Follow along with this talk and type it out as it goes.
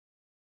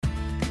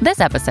This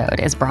episode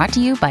is brought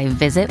to you by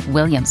Visit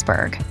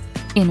Williamsburg.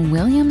 In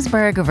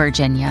Williamsburg,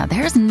 Virginia,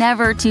 there's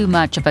never too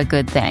much of a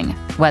good thing.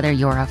 Whether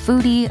you're a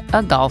foodie,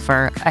 a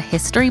golfer, a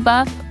history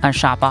buff, a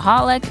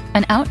shopaholic,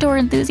 an outdoor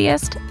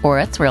enthusiast, or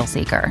a thrill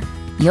seeker,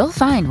 you'll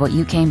find what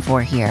you came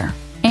for here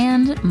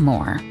and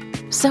more.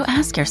 So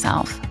ask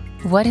yourself,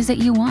 what is it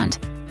you want?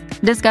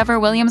 Discover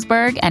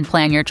Williamsburg and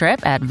plan your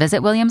trip at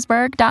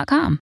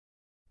visitwilliamsburg.com.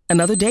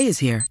 Another day is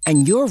here,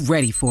 and you're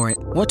ready for it.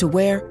 What to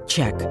wear?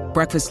 Check.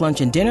 Breakfast, lunch,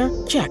 and dinner?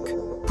 Check.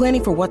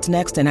 Planning for what's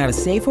next and how to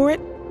save for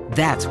it?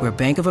 That's where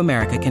Bank of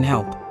America can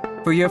help.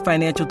 For your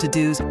financial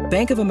to-dos,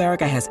 Bank of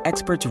America has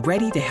experts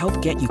ready to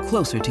help get you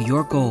closer to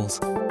your goals.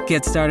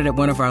 Get started at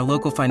one of our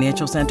local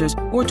financial centers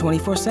or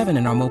 24/7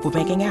 in our mobile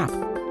banking app.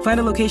 Find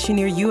a location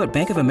near you at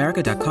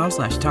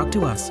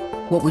bankofamerica.com/talktous.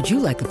 What would you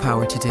like the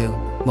power to do?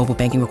 Mobile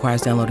banking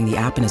requires downloading the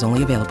app and is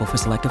only available for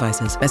select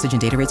devices. Message and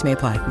data rates may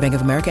apply. Bank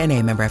of America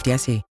N.A., member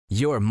FDIC.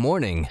 Your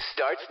morning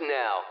starts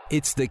now.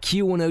 It's the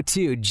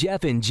Q102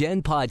 Jeff and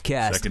Jen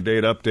podcast. Second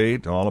date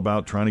update, all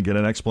about trying to get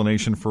an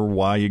explanation for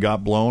why you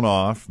got blown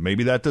off.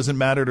 Maybe that doesn't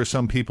matter to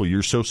some people.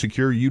 You're so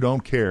secure, you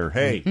don't care.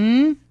 Hey,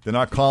 they're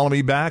not calling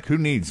me back. Who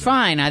needs them?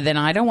 Fine. Then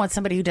I don't want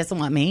somebody who doesn't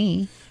want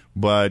me.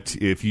 But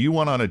if you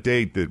went on a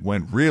date that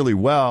went really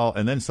well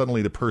and then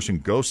suddenly the person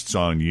ghosts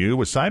on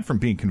you, aside from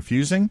being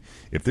confusing,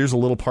 if there's a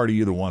little part of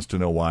you that wants to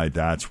know why,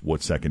 that's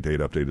what Second Date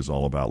Update is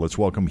all about. Let's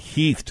welcome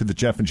Heath to the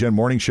Jeff and Jen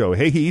Morning Show.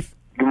 Hey, Heath.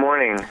 Good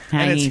morning.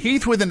 Hi. And it's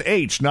Heath with an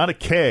H, not a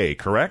K,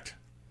 correct?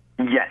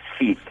 Yes,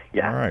 Heath.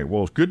 Yeah. All right.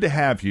 Well, good to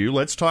have you.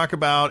 Let's talk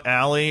about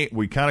Allie.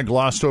 We kind of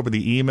glossed over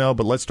the email,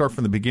 but let's start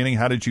from the beginning.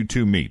 How did you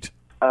two meet?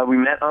 We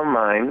met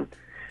online,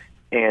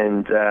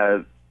 and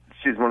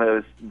she's one of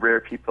those rare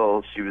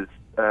people. She was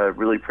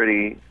really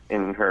pretty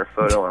in her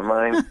photo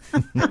online,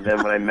 and then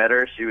when I met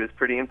her, she was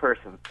pretty in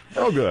person.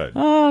 Oh, good.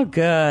 Oh,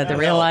 good. The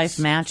real helps. life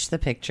matched the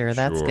picture.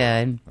 That's Sure.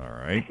 good. All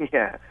right.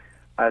 Yeah.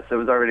 So it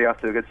was already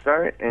off to a good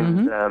start,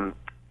 and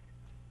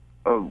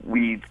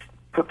we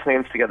put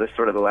plans together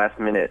sort of the last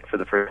minute for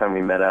the first time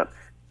we met up,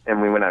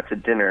 and we went out to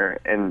dinner,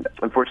 and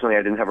unfortunately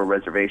I didn't have a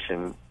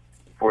reservation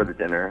for the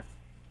dinner,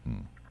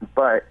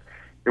 but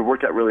it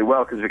worked out really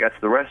well because we got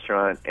to the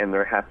restaurant, and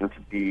there happened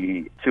to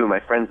be two of my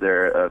friends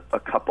there, a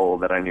couple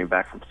that I knew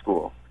back from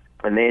school,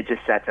 and they had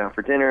just sat down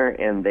for dinner,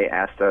 and they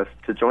asked us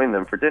to join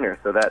them for dinner,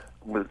 so that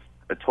was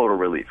a total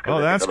relief. Oh,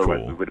 that's otherwise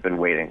cool. we would have been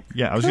waiting.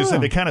 Yeah, I was going to say,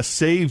 they kind of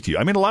saved you.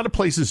 I mean, a lot of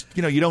places,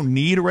 you don't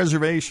need a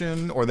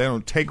reservation or they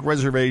don't take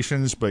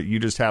reservations, but you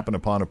just happen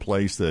upon a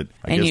place that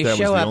I And guess you that was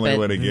show the up only at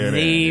way to get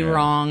the in. Yeah.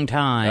 wrong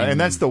time. And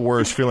that's the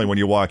worst feeling when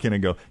you walk in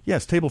and go,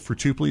 yes, table for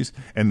two, please.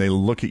 And they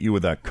look at you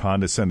with that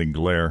condescending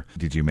glare.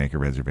 Did you make a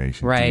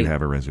reservation? Do Right. you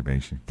have a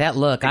reservation? That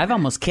look. I've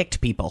almost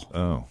kicked people.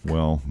 Oh,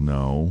 well,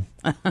 no.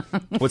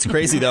 What's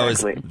crazy, though,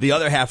 is Exactly. the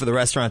other half of the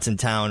restaurants in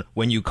town,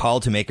 when you call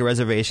to make a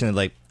reservation, they're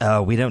like,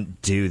 oh, we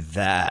don't do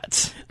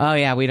that. Oh,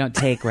 yeah. We don't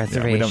take Yeah, we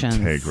reservations.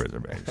 don't take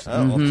reservations.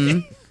 Oh,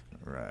 okay.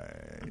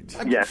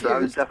 Right. Yeah, so I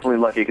was definitely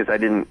lucky because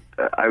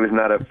I was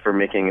not up for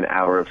making an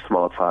hour of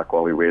small talk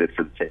while we waited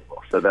for the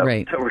table. So that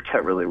worked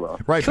out really well.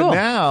 Right, Cool. but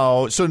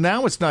now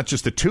it's not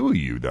just the two of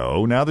you,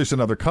 though. Now there's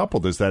another couple.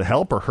 Does that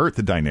help or hurt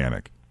the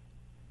dynamic?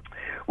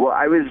 Well,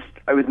 I was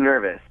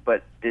nervous,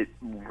 but it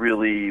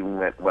really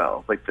went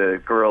well. Like the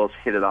girls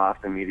hit it off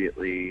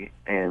immediately,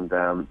 and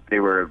they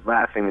were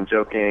laughing and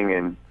joking,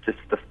 and just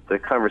the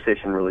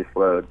conversation really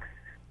flowed.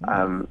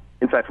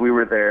 In fact, we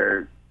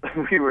were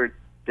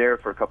there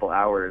for a couple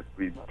hours.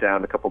 We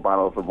downed a couple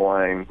bottles of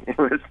wine.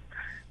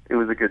 It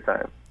was a good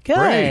time. Good.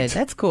 Great.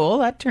 That's cool.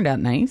 That turned out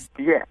nice.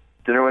 Yeah,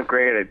 dinner went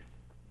great.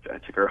 I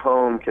took her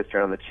home, kissed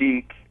her on the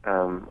cheek.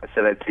 I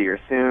said I'd see her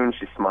soon.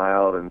 She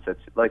smiled and said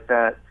she'd like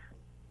that.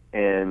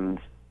 And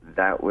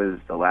that was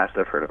the last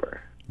I've heard of her.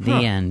 The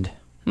end.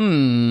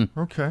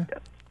 Okay.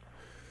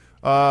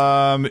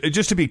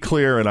 Just to be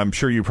clear, and I'm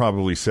sure you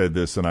probably said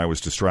this and I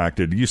was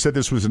distracted, you said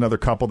this was another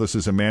couple. This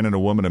is a man and a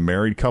woman, a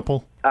married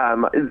couple?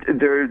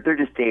 They're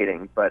just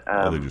dating, but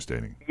They're just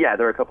dating. yeah,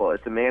 they're a couple.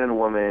 It's a man and a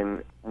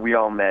woman. We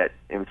all met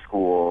in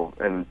school,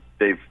 and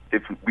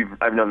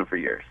I've known them for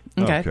years.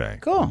 Okay.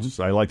 Cool.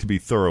 I like to be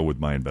thorough with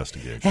my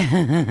investigation.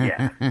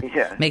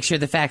 Yeah. Make sure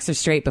the facts are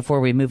straight before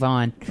we move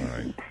on. All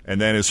right. And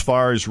then as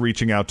far as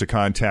reaching out to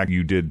contact,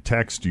 you did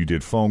text, you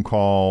did phone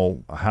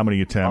call. How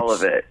many attempts? All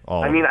of it.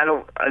 All I of mean, it.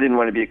 I didn't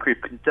want to be a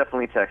creep, but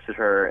definitely texted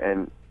her,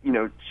 and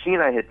she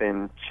and I had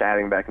been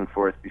chatting back and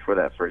forth before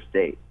that first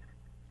date.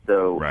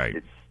 So Right.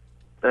 it's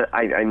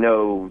I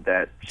know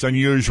that. It's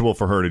unusual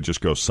for her to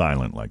just go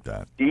silent like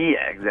that.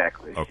 Yeah,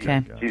 exactly. Okay. Okay.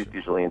 Gotcha. She's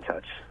usually in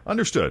touch.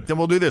 Understood. Then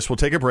we'll do this. We'll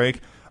take a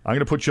break. I'm going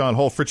to put you on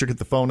hold. Fritz will get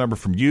the phone number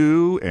from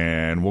you,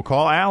 and we'll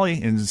call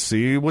Allie and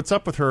see what's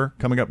up with her.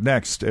 Coming up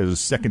next as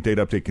Second Date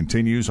Update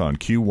continues on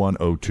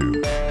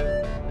Q102.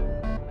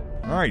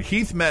 All right,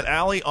 Heath met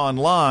Allie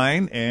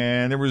online,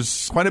 and there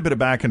was quite a bit of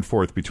back and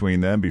forth between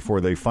them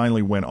before they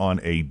finally went on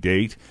a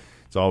date.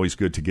 It's always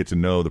good to get to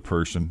know the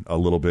person a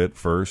little bit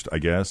first, I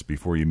guess,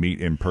 before you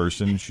meet in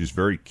person. She's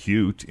very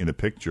cute in the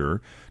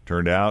picture.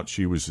 Turned out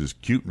she was as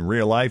cute in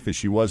real life as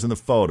she was in the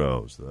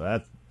photos.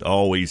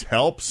 always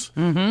helps.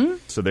 Mm-hmm.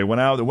 So they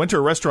went to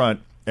a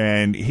restaurant,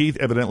 and Heath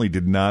evidently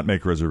did not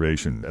make a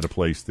reservation at a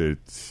place that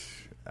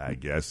I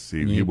guess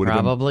he would have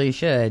probably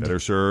should better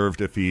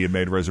served if he had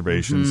made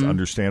reservations.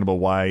 Understandable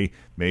why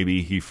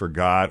maybe he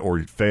forgot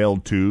or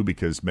failed to,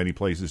 because many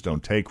places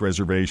don't take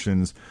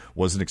reservations.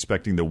 Wasn't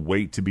expecting the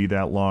wait to be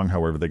that long.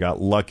 However, they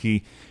got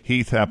lucky.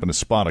 Heath happened to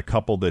spot a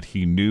couple that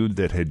he knew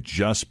that had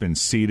just been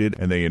seated,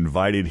 and they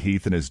invited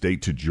Heath and his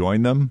date to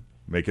join them.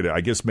 Make it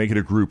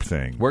a group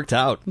thing. Worked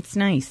out. It's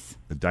nice.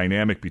 The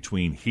dynamic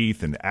between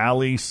Heath and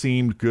Allie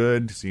seemed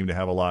good. Seemed to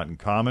have a lot in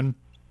common.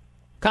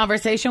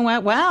 Conversation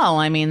went well.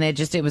 I mean,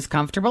 it was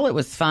comfortable. It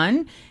was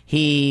fun.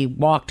 He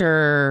walked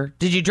her.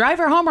 Did you drive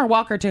her home or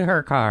walk her to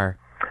her car?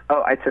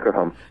 Oh, I took her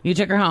home. You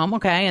took her home,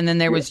 okay. And then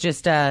there was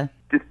just a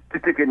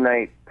good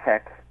night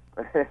peck.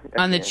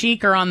 On the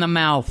cheek or on the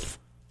mouth?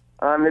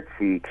 On the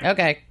cheek.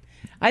 Okay.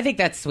 I think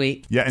that's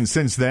sweet. Yeah, and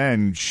since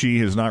then, she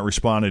has not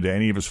responded to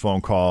any of his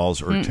phone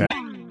calls or texts.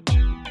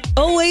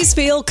 Always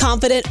feel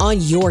confident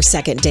on your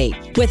second date.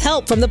 With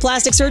help from the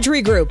Plastic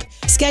Surgery Group.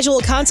 Schedule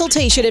a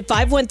consultation at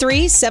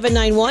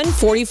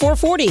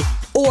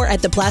 513-791-4440 or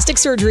at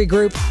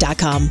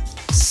theplasticsurgerygroup.com.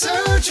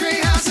 Surgery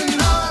has an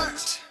art.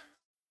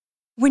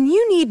 When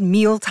you need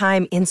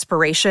mealtime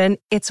inspiration,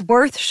 it's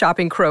worth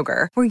shopping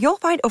Kroger, where you'll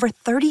find over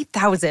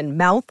 30,000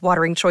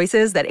 mouth-watering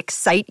choices that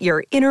excite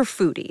your inner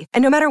foodie.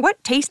 And no matter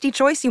what tasty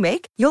choice you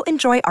make, you'll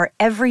enjoy our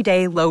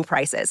everyday low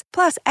prices,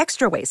 plus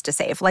extra ways to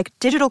save, like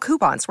digital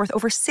coupons worth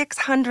over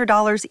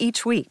 $600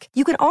 each week.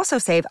 You can also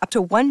save up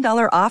to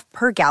 $1 off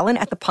per gallon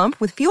at the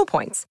pump with fuel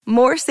points.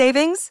 More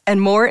savings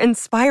and more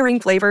inspiring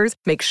flavors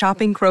make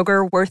shopping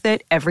Kroger worth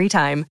it every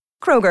time.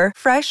 Kroger,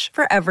 fresh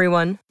for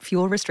everyone.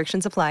 Fuel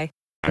restrictions apply.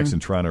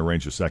 And trying to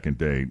arrange a second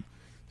date.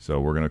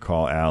 So we're going to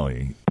call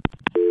Allie.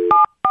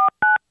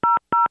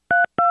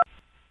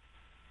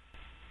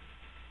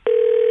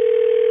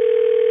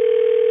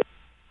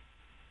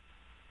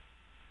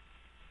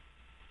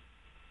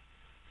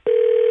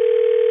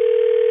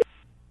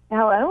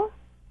 Hello?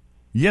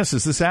 Yes,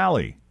 is this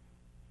Allie?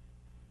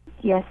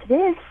 Yes, it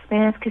is. May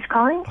I ask who's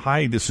calling?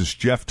 Hi, this is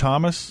Jeff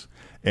Thomas,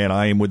 and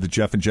I am with the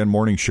Jeff and Jen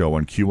Morning Show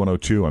on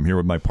Q102. I'm here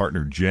with my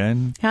partner,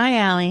 Jen. Hi,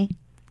 Allie.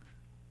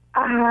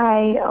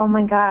 Hi. Oh,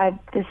 my God.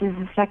 This is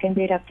a second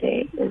date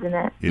update, isn't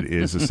it? It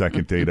is a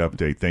second date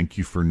update. Thank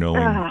you for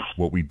knowing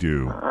what we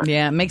do.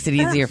 Yeah, it makes it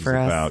easier for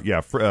us.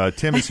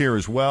 Tim is here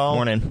as well.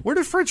 Morning. Where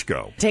did Fritch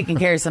go? Taking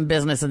care of some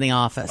business in the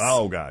office.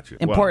 Oh, gotcha.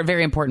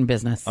 Very important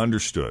business.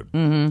 Understood.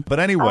 Mm-hmm. But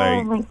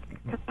anyway, oh my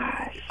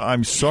gosh.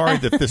 I'm sorry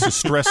that this is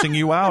stressing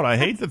you out. I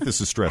hate that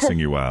this is stressing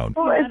you out.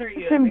 Well,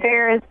 it's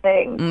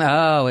embarrassing.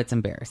 Oh, it's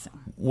embarrassing.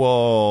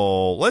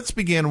 Well, let's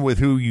begin with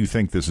who you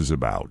think this is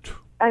about.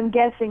 I'm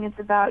guessing it's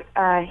about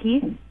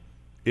Heath.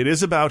 It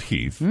is about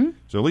Heath.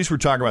 So at least we're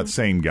talking about the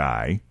same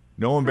guy.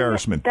 No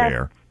embarrassment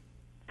there.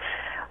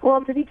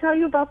 Well, did he tell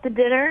you about the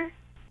dinner?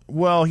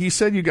 Well, he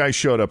said you guys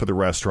showed up at the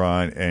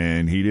restaurant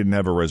and he didn't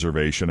have a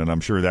reservation, and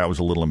I'm sure that was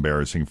a little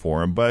embarrassing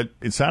for him. But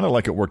it sounded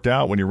like it worked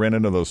out when you ran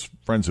into those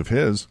friends of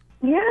his.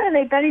 Yeah, and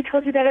I bet he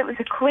told you that it was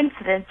a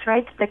coincidence,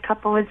 right? That the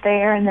couple was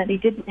there and that he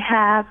didn't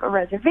have a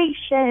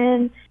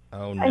reservation.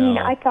 Oh, no. I mean,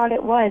 I thought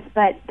it was,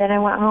 but then I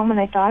went home and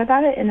I thought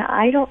about it, and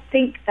I don't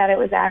think that it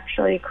was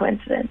actually a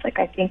coincidence. Like,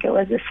 I think it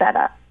was a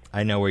setup.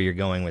 I know where you're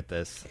going with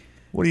this.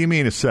 What do you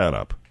mean a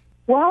setup?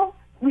 Well,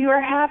 we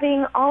were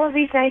having all of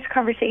these nice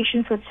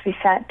conversations once we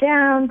sat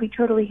down. We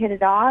totally hit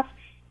it off.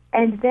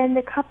 And then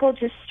the couple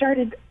just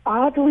started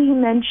oddly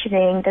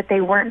mentioning that they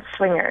weren't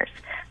swingers.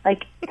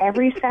 Like,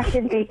 every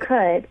second they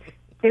could,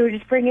 they would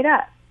just bring it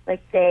up.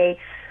 Like, they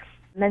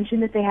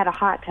mentioned that they had a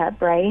hot tub,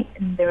 right?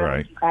 And they were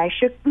like, you guys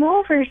should come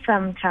over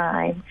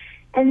sometime.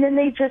 And then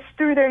they just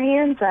threw their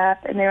hands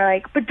up, and they were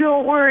like, but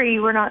don't worry,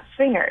 we're not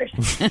swingers.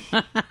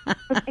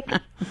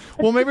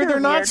 Well, maybe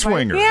they're not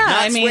swingers.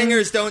 Yeah,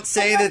 Swingers don't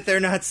say that they're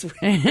not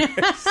swingers.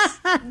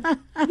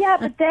 Yeah,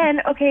 but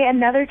then, okay,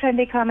 another time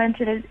they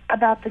commented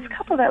about this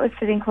couple that was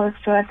sitting close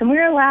to us, and we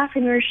were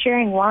laughing, we were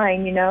sharing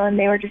wine, and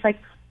they were just like,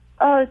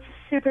 oh, it's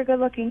a super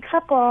good-looking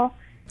couple.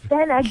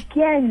 Then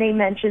again, they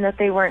mentioned that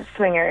they weren't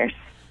swingers.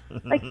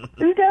 Like,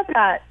 who does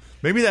that?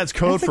 Maybe that's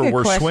code for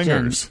we're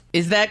swingers.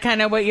 Is that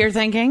kind of what you're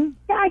thinking?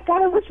 Yeah, I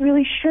thought it was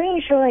really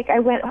strange. So, like, I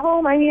went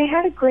home. I mean, I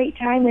had a great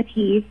time with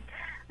Heath.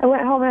 I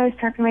went home and I was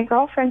talking to my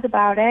girlfriends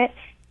about it.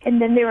 And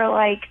then they were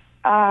like,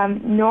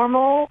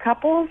 normal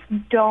couples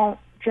don't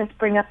just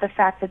bring up the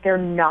fact that they're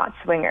not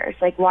swingers.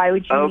 Like, why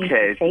would you need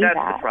to say that? Okay,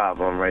 that's the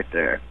problem right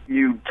there.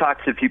 You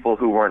talk to people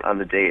who weren't on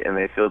the date and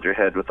they filled your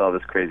head with all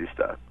this crazy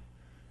stuff.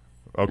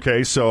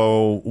 Okay,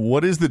 so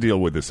what is the deal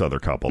with this other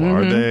couple?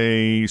 Are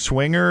they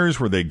swingers?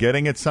 Were they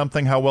getting at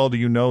something? How well do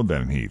you know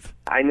them, Heath?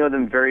 I know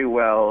them very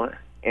well,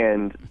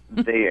 and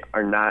they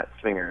are not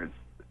swingers.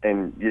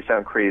 And you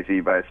sound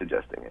crazy by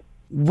suggesting it.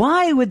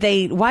 Why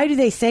do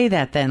they say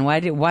that then?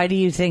 Why do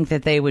you think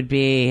that they would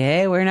be,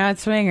 hey, we're not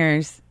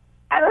swingers?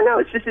 I don't know.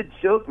 It's just a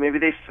joke. Maybe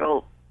they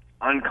felt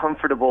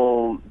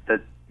uncomfortable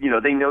that,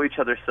 they know each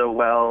other so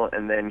well,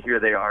 and then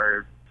here they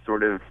are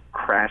sort of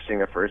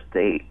crashing a first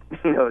date.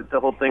 The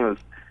whole thing was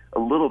a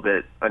little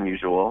bit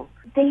unusual.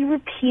 They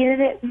repeated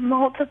it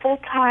multiple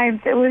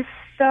times. It was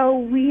so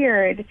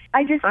weird.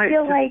 I just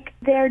feel like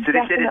they're so they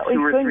did it definitely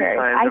 2 or 3 swingers.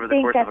 times I over the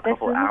think course that of a this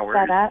couple is hours.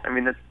 set up. I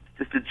mean, that's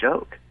just a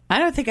joke. I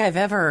don't think I've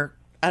ever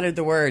uttered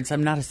the words,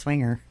 I'm not a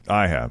swinger.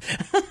 I have.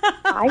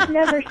 I've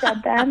never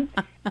said them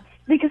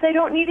because I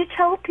don't need to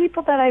tell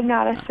people that I'm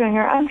not a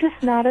swinger. I'm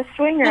just not a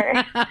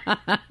swinger.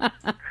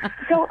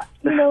 So,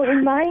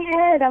 in my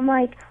head, I'm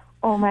like,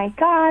 oh my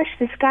gosh,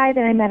 this guy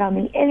that I met on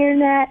the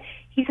internet,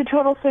 he's a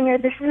total swinger.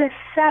 This is a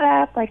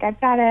setup. Like,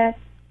 I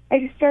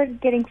just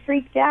started getting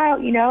freaked out,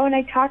 and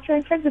I talked to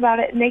my friends about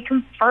it, and they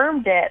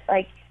confirmed it.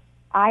 Like,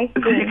 I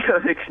think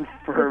they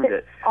confirmed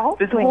it. All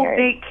this swingers. whole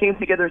date came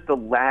together at the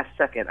last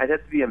second. I'd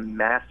have to be a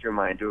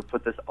mastermind to have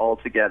put this all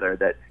together,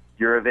 that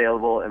you're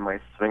available and my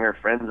swinger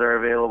friends are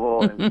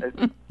available.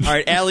 And All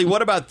right, Allie,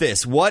 what about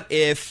this? What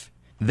if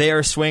they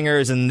are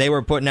swingers and they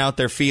were putting out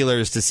their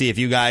feelers to see if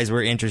you guys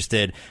were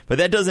interested, but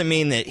that doesn't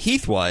mean that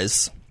Heath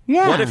was?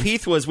 Yeah. What if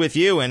Heath was with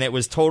you and it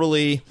was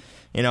totally,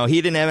 he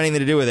didn't have anything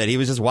to do with it. He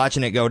was just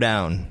watching it go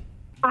down.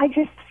 I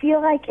just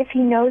feel like if he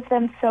knows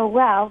them so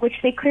well, which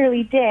they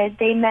clearly did,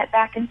 they met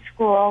back in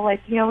school,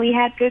 we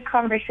had good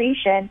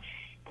conversation,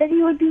 that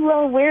he would be well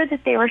aware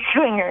that they were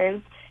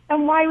swingers.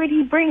 And why would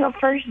he bring a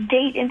first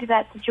date into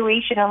that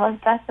situation unless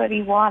that's what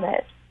he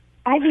wanted?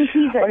 I think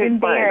he's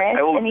embarrassed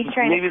and he's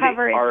trying to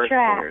cover his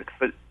tracks.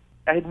 But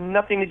I had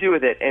nothing to do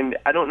with it, and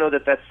I don't know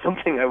that that's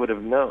something I would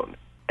have known.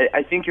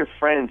 I think your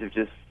friends have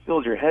just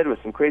filled your head with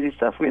some crazy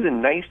stuff. We had a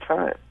nice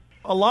time.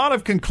 A lot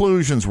of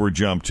conclusions were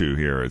jumped to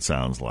here, it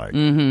sounds like.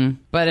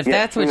 Mm-hmm. But if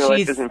that's what life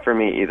she's isn't for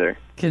me either.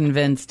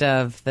 Convinced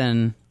of,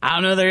 then I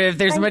don't know if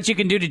there's much you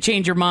can do to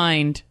change your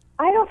mind.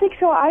 I don't think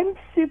so. I'm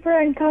super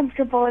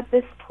uncomfortable at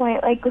this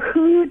point. Like,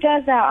 who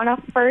does that on a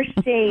first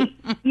date?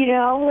 You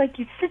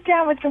sit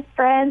down with some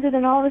friends and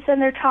then all of a sudden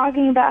they're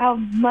talking about how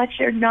much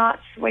they're not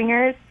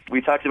swingers.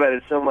 We talked about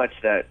it so much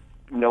that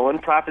no one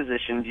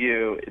propositioned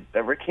you. It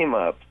never came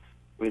up.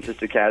 It was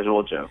just a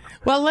casual joke.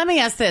 Well, let me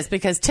ask this,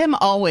 because Tim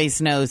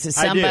always knows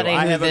somebody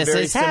I who have a this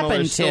very has similar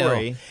happened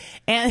story.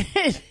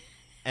 to.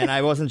 And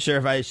I wasn't sure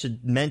if I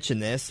should mention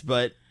this,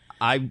 but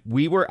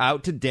we were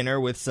out to dinner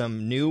with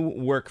some new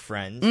work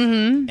friends,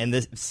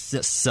 and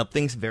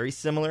something very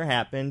similar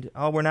happened.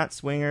 Oh, we're not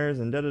swingers,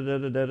 and da da da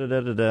da da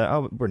da da da.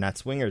 Oh, we're not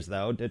swingers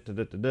though. Da, da,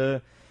 da, da, da.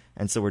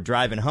 And so we're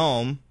driving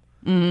home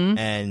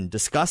and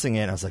discussing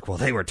it. I was like, well,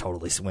 they were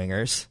totally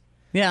swingers.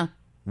 Yeah.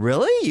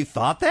 Really? You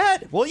thought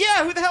that? Well,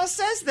 yeah. Who the hell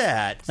says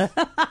that?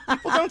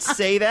 People don't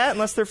say that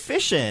unless they're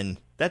fishing.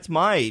 That's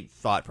my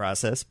thought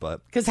process,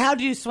 but... Because how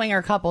do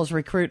swinger couples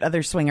recruit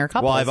other swinger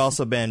couples? Well, I've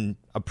also been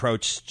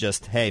approached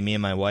just, hey, me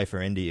and my wife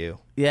are into you.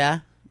 Yeah?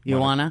 You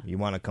wanna? You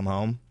wanna come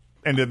home?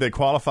 And did they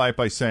qualify it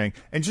by saying,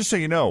 and just so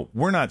you know,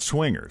 we're not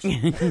swingers.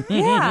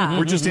 Yeah.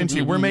 We're just into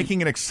you. We're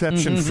making an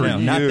exception for you.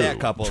 Not that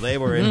couple. They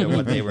were into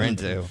what they were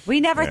into. We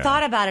never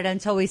thought about it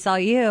until we saw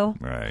you.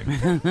 Right.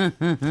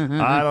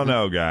 I don't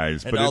know,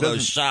 guys. And but all it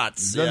those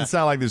shots. doesn't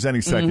sound like there's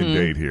any second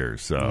date here.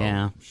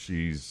 So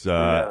she's,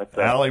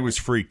 Allie was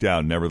freaked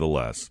out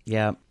nevertheless.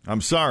 Yep.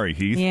 I'm sorry,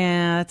 Heath.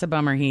 Yeah, that's a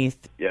bummer,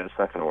 Heath. Yeah, it's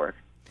not going to work.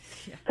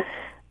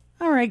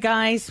 All right,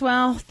 guys.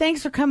 Well,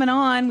 thanks for coming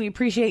on. We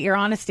appreciate your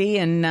honesty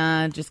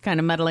and just kind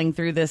of muddling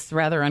through this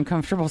rather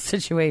uncomfortable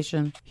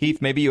situation.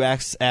 Heath, maybe you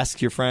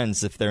ask your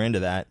friends if they're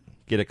into that.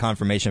 Get a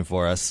confirmation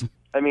for us.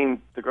 I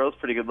mean, the girl's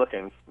pretty good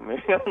looking.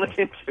 Maybe I'll look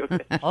into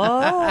it.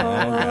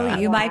 Oh,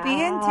 you might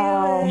be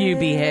into it. You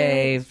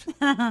behave.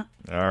 All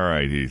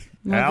right, Heath.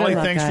 Well, Allie, good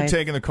luck, thanks guys. for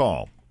taking the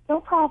call. No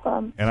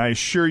problem. And I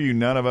assure you,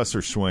 none of us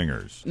are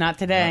swingers. Not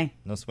today.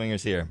 No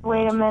swingers here.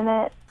 Wait a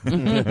minute.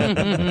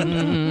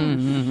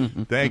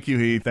 Thank you,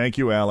 Heath. Thank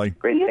you, Allie.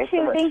 Great. You Thanks so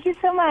too. much. Thank you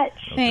so much.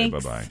 Okay,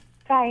 Thanks. bye-bye.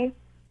 Bye.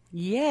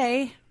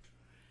 Yay.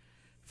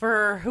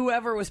 For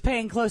whoever was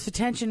paying close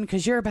attention,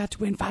 because you're about to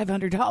win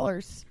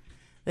 $500.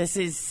 This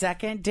is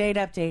Second Date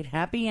Update.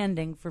 Happy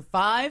ending for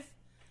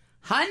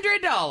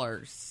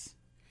 $500.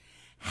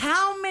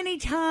 How many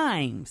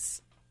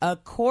times,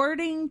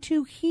 according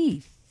to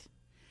Heath,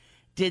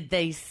 did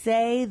they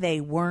say they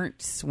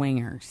weren't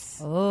swingers?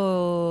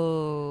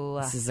 Oh.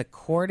 This is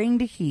according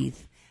to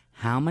Heath.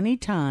 How many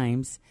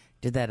times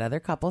did that other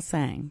couple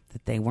say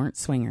that they weren't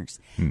swingers?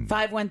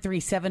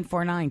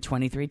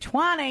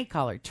 513-749-2320.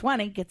 Caller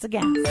 20 gets a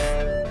guess.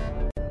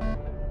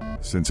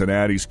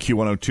 Cincinnati's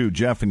Q102,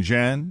 Jeff and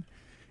Jen.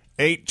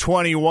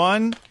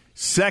 821,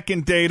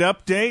 second date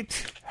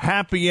update.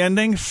 Happy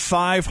ending,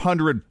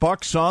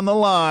 $500 on the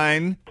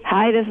line.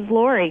 Hi, this is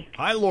Lori.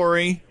 Hi,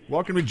 Lori.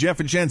 Welcome to Jeff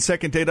and Jen,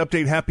 second date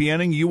update. Happy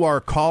ending. You are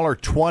caller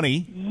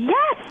 20. Yes.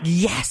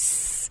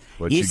 Yes.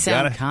 But you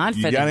sound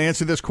confident. You got to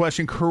answer this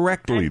question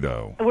correctly,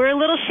 though. We're a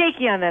little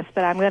shaky on this,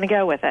 but I'm going to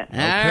go with it. All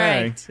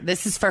right.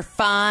 This is for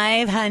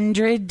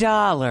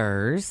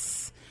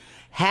 $500.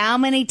 How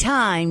many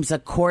times,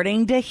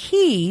 according to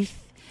Heath,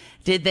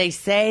 did they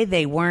say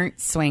they weren't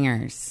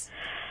swingers?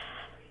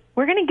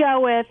 We're going to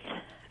go with,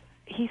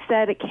 he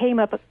said it came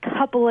up a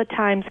couple of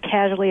times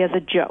casually as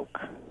a joke.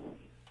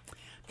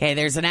 Okay,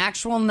 there's an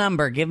actual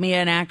number. Give me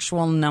an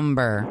actual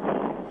number.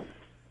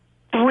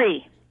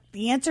 3.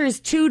 The answer is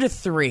 2 to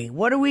 3.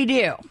 What do we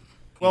do?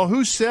 Well,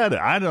 who said it?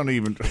 I don't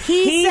even.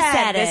 He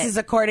said it. This is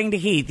according to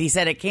Heath. He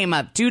said it came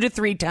up 2 to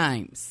 3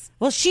 times.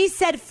 Well, she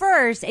said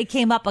first it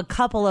came up a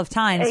couple of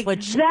times,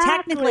 which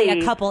technically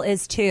a couple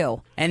is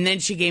 2. And then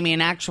she gave me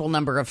an actual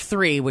number of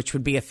 3, which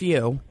would be a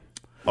few.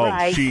 Oh,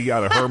 Right. she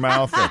out of her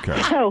mouth?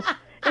 Okay. So,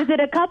 is it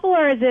a couple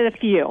or is it a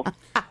few?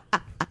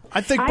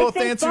 I think both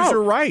answers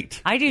are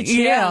right. I do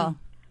too. Yeah.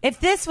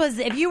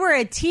 If you were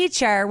a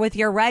teacher with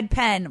your red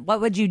pen, what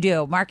would you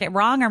do? Mark it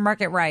wrong or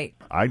mark it right?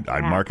 I'd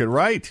mark it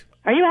right.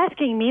 Are you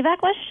asking me that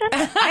question?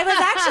 I was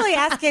actually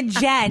asking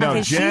Jen No,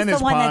 because she's Jen the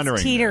is one pondering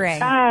that's teetering.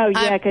 Oh,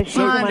 yeah, because she's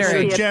the one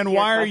So, who Jen,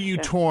 why are you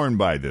torn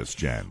by this,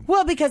 Jen?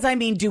 Well, because, I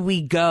mean, do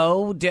we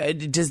go?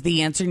 Does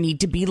the answer need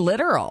to be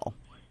literal?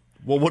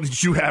 Well, what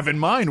did you have in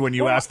mind when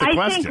you asked the I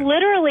question? think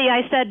literally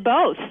I said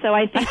both, so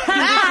I think what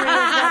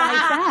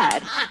I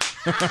said.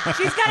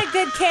 She's got a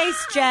good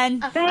case,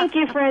 Jen. Thank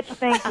you, Fritz.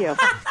 Thank you.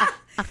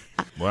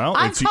 Well,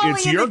 I'm calling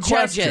it's in your the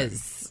question.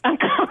 judges. I'm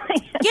calling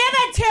it. Give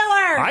it to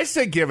her. I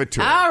say give it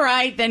to her. All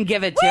right, then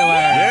give it to her.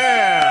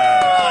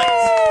 Yeah.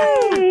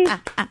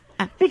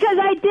 Because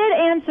I did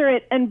answer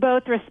it in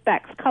both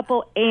respects,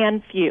 couple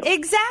and few.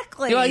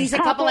 Exactly. Well, you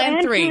said couple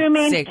and 3. Few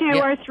means Six, 2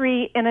 yeah. or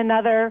 3 in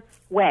another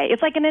way.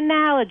 It's like an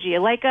analogy,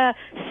 like a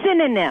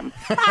synonym.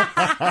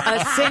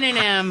 A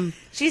synonym.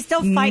 She's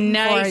still fighting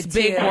Nice for it,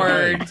 big too.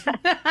 word.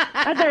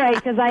 That's all right,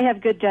 because I have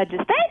good judges.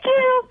 Thank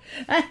you.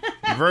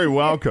 You're very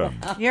welcome.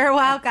 You're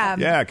welcome.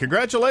 Yeah,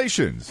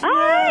 congratulations. All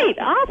right,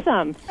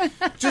 awesome.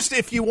 Just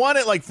if you want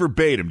it like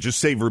verbatim, just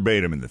say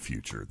verbatim in the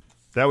future.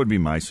 That would be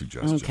my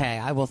suggestion. Okay,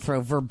 I will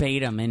throw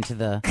verbatim into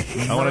the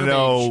I want to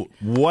know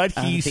what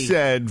he of the-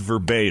 said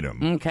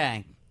verbatim.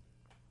 Okay.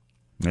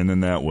 And then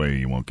that way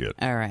you won't get,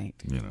 All right.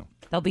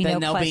 There'll be Then no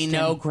there'll question. be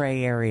no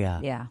gray area.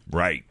 Yeah.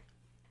 right.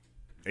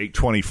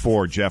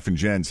 824, Jeff and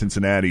Jen,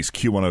 Cincinnati's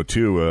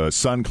Q102,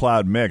 Sun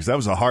Cloud Mix. That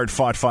was a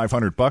hard-fought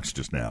 $500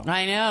 just now.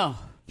 I know.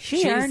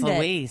 She Jeez earned it.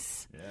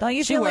 Louise. Don't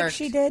you She feel like worked.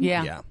 she did?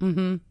 Yeah.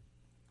 Mm-hmm.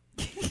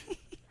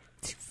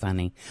 Too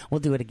funny. We'll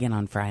do it again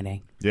on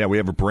Friday. Yeah, we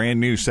have a brand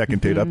new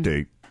second date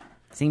update.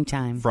 Same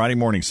time. Friday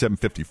morning,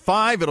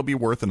 7:55. It'll be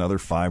worth another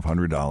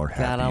 $500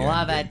 happy Gotta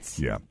love ending. it.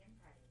 Yeah.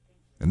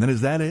 And then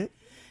is that it?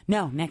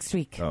 No, next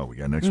week. Oh, we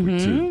got next week,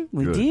 too.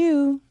 We Good.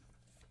 do.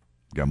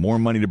 Got more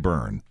money to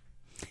burn.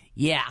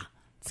 Yeah.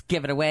 Let's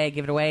give it away.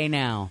 Give it away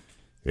now.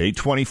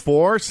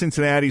 824,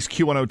 Cincinnati's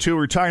Q102. We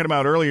were talking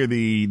about earlier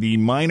the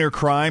minor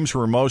crimes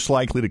we're most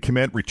likely to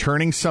commit,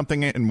 returning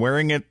something and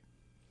wearing it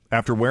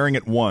after wearing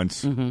it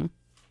once,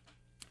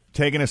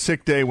 taking a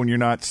sick day when you're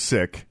not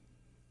sick,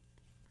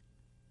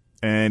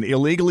 and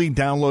illegally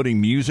downloading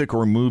music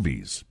or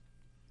movies.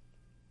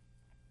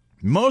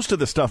 Most of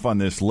the stuff on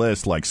this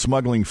list, like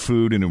smuggling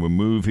food into a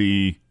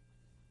movie,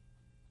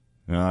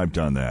 I've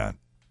done that.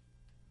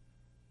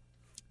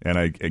 And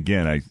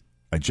I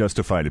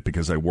justified it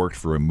because I worked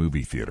for a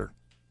movie theater.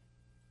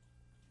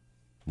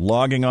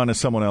 Logging onto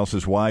someone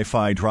else's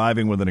Wi-Fi,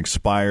 driving with an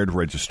expired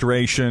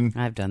registration.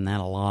 I've done that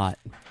a lot.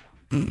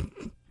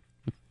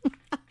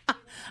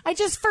 I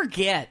just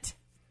forget.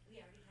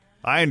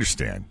 I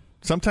understand.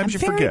 Sometimes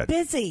I'm you forget.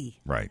 very busy.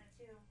 Right.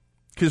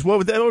 Because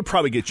that would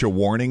probably get you a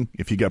warning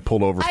if you got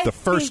pulled over the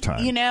first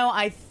time. You know,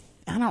 I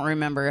don't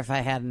remember if I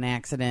had an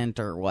accident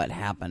or what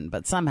happened,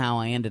 but somehow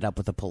I ended up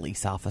with a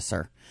police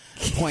officer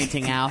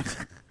pointing out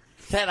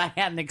that I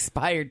had an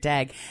expired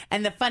tag.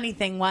 And the funny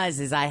thing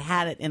is I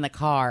had it in the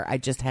car. I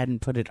just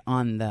hadn't put it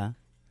on the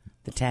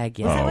tag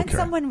yet. Is that when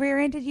someone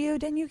rear-ended you?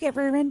 Didn't you get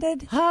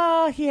rear-ended?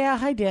 Oh, yeah,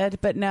 I did.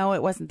 But no,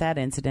 it wasn't that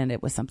incident.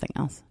 It was something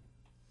else.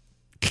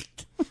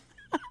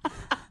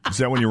 Is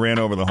that when you ran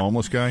over the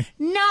homeless guy?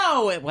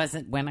 No, it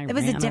wasn't when I It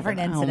was a ran over different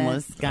the incident.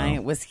 homeless guy.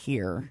 It was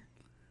here.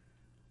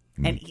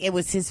 And it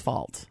was his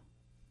fault.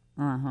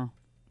 Uh-huh.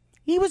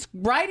 He was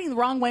riding the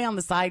wrong way on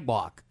the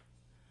sidewalk.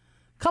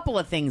 Couple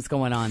of things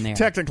going on there.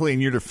 Technically, in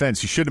your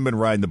defense, you shouldn't have been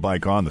riding the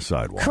bike on the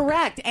sidewalk.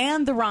 Correct.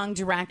 And the wrong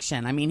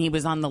direction. I mean, he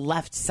was on the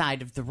left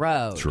side of the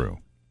road. True.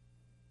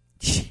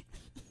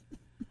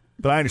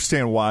 But I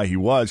understand why he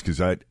was,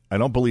 because I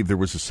don't believe there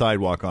was a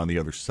sidewalk on the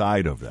other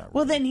side of that road.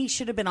 Well, then he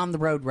should have been on the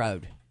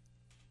road.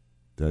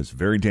 That's a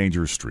very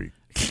dangerous street.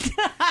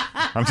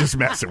 I'm just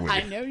messing with you.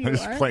 I know you I'm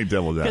just are. playing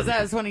devil's Because advocate.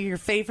 that was one of your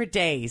favorite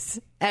days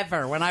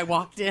ever when I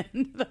walked in.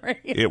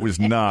 It was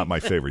not my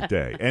favorite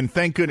day. And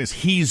thank goodness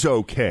he's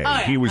okay. Oh,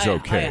 yeah. He was Oh, yeah.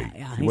 okay. Oh,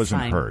 yeah. He He's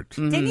wasn't fine. hurt.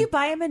 Didn't you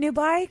buy him a new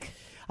bike?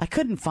 I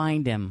couldn't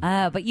find him.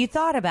 But you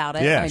thought about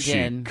it. Yeah, I she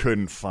did.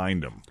 couldn't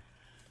find him.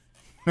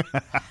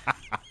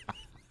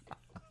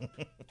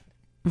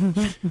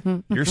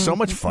 You're so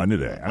much fun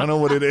today. I don't know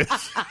what it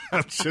is.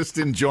 I'm just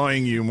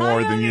enjoying you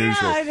more than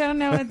usual. I don't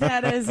know what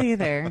that is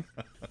either.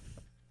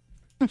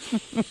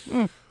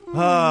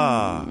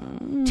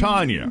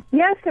 Tanya.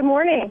 Yes, good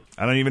morning.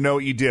 I don't even know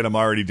what you did. I'm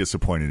already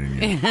disappointed in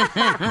you.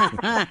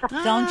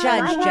 Don't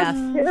judge, I Jeff.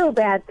 have two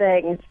bad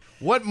things.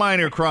 What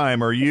minor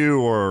crime are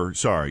your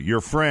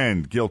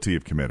friend guilty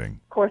of committing?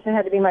 Of course, it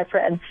had to be my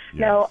friend.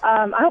 Yes. No,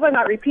 I hope I'm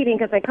not repeating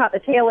because I caught the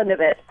tail end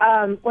of it.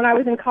 When I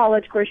was in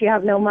college, of course, you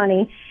have no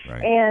money.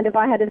 Right. And if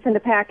I had to send a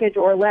package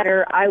or a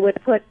letter, I would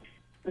put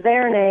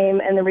their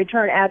name and the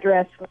return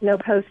address with no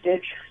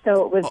postage,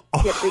 so it would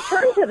get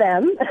returned to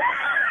them.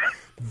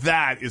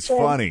 That is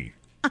funny.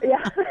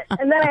 Yeah.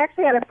 And then I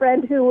actually had a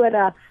friend who would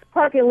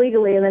park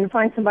illegally and then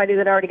find somebody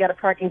that already got a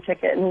parking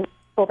ticket and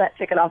pull that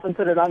ticket off and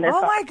put it on their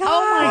car. My God.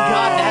 Oh, my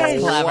God.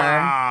 That's clever.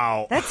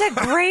 Wow. That's a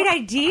great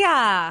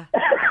idea.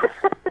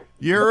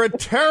 You're a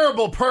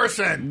terrible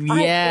person.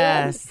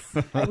 Yes.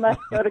 I must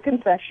go to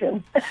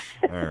confession.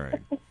 All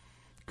right.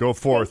 Go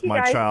forth, my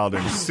guys. child,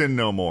 and sin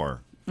no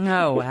more.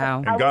 Oh,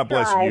 wow. And God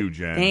bless you,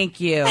 Jen.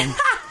 Thank you.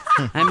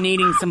 I'm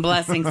needing some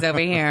blessings over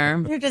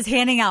here. You're just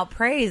handing out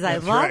praise. I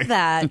That's love right.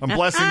 that. I'm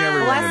blessing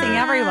everyone. Blessing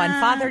everyone.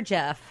 Father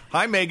Jeff.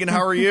 Hi, Megan.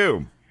 How are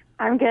you?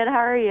 I'm good. How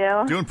are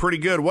you? Doing pretty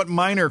good. What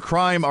minor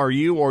crime are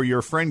you or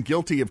your friend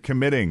guilty of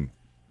committing?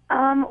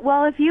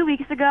 Well, a few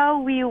weeks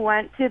ago, we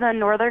went to the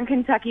Northern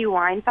Kentucky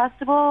Wine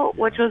Festival,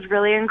 which was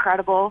really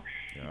incredible.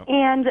 Yeah.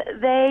 And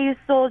they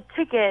sold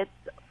tickets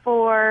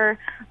for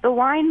the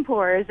wine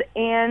pours,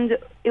 and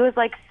it was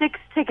like 6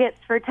 tickets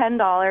for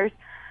 $10.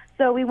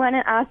 So we went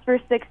and asked for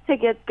 6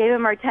 tickets, gave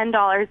them our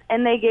 $10,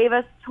 and they gave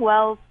us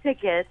 12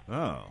 tickets.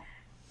 Oh.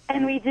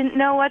 And we didn't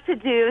know what to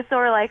do, so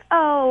we're like,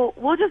 oh,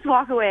 we'll just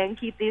walk away and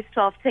keep these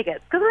 12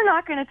 tickets, because we're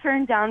not going to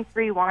turn down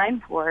free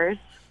wine pours.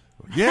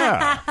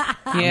 Yeah.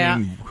 Yeah. I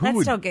mean,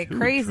 That'd still get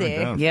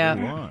crazy.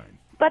 Yeah.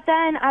 But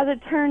then, as it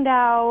turned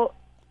out,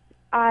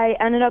 I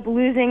ended up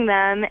losing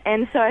them,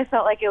 and so I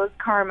felt like it was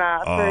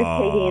karma for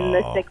taking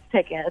the 6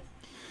 tickets.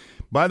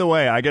 By the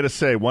way, I got to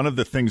say, one of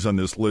the things on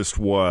this list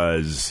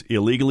was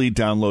illegally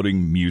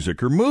downloading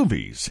music or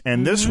movies.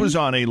 And this was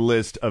on a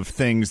list of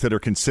things that are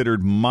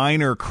considered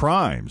minor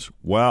crimes.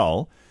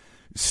 Well,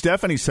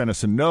 Stephanie sent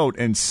us a note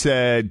and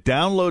said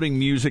downloading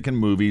music and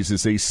movies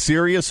is a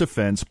serious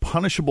offense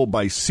punishable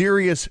by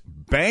serious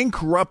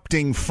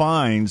bankrupting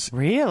fines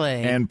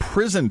and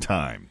prison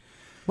time.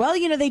 Well,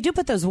 you know, they do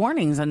put those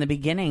warnings on the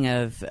beginning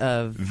of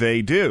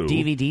they do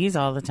DVDs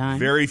all the time.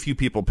 Very few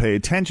people pay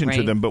attention to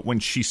Right. them, but when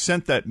she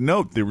sent that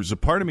note, there was a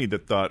part of me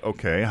that thought,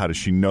 okay, how does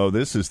she know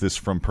this? Is this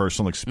from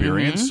personal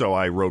experience? So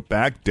I wrote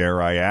back,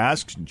 dare I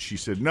ask? And she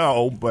said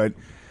no, but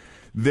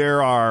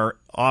there are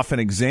often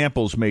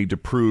examples made to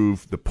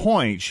prove the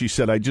point. She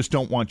said, I just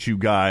don't want you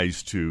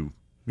guys to,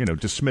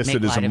 dismiss Make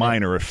it as light a of it.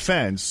 minor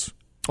offense.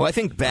 Well, I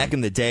think back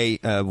in the day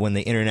when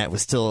the internet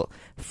was still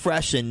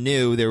fresh and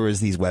new, there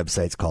was these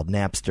websites called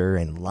Napster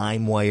and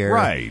LimeWire,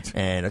 Right.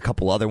 and a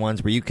couple other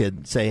ones where you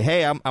could say,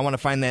 "Hey, I want to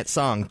find that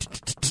song."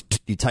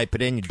 You type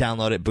it in, you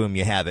download it, boom,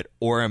 you have it,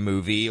 or a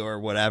movie or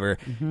whatever.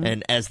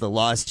 And as the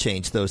laws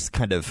changed, those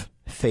kind of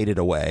faded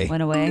away.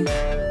 Went away.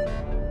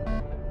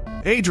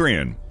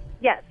 Adrian,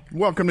 Yes.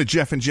 welcome to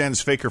Jeff and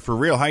Jen's Faker for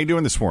Real. How you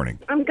doing this morning?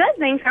 I'm good,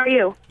 thanks. How are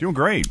you? Doing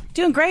great.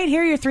 Doing great.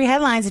 Here are your 3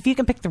 headlines. If you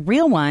can pick the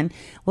real one,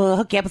 we'll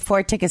hook you up with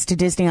 4 tickets to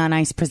Disney on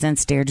Ice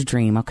presents Dare to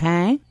Dream,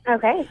 okay?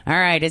 Okay. All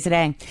right, is it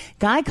A?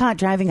 Guy caught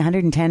driving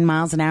 110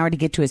 miles an hour to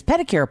get to his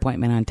pedicure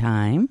appointment on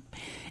time.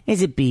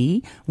 Is it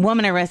B?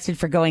 Woman arrested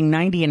for going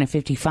 90 in a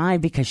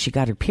 55 because she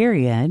got her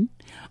period.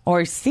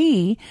 Or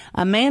C?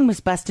 A man was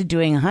busted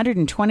doing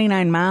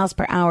 129 miles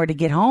per hour to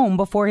get home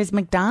before his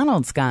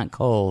McDonald's got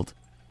cold.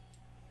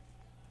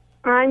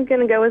 I'm going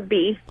to go with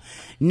B.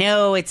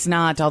 No, it's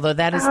not, although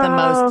that is the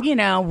most,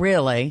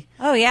 really.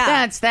 Oh,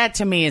 yeah. That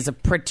to me is a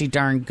pretty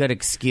darn good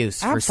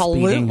excuse for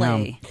speeding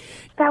Absolutely. home.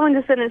 That one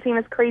just didn't seem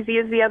as crazy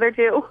as the other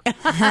two.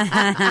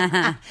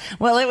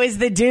 Well, it was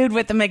the dude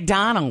with the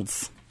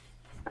McDonald's.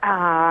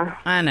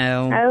 I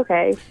know.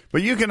 Okay.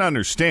 But you can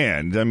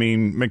understand. I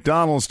mean,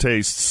 McDonald's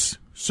tastes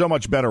so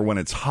much better when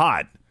it's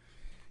hot.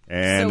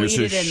 And So there's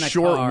eat a it in the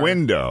short car.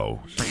 window.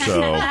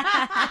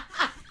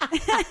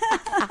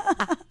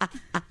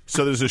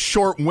 So there's a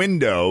short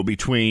window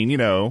between,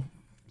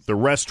 the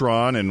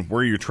restaurant and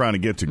where you're trying to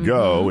get to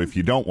go if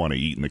you don't want to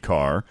eat in the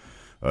car.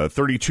 A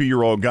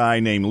 32-year-old guy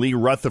named Lee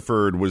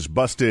Rutherford was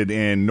busted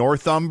in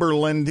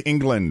Northumberland,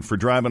 England, for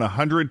driving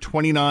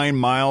 129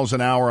 miles an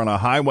hour on a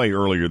highway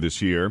earlier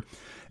this year.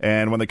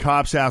 And when the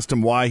cops asked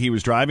him why he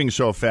was driving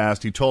so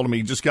fast, he told them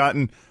he'd just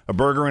gotten a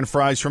burger and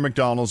fries from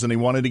McDonald's and he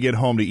wanted to get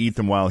home to eat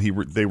them while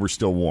they were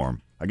still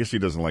warm. I guess he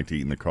doesn't like to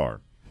eat in the car.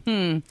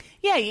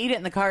 Yeah, you eat it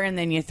in the car and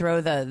then you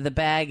throw the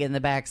bag in the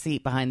back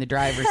seat behind the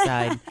driver's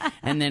side.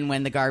 And then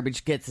when the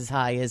garbage gets as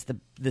high as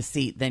the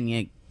seat, then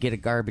you get a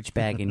garbage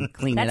bag and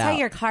clean it out. That's how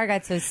your car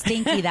got so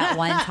stinky that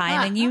one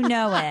time, and you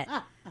know it.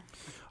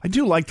 I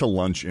do like to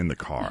lunch in the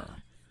car.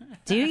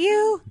 Do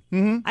you?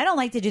 Mm-hmm. I don't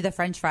like to do the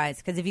French fries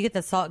because if you get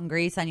the salt and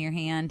grease on your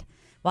hand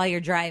while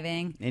you're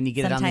driving, and you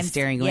get it on the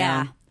steering wheel.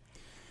 Yeah.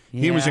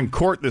 He was in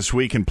court this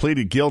week and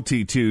pleaded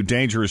guilty to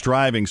dangerous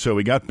driving, so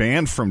he got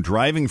banned from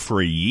driving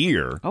for a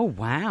year. Oh,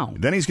 wow.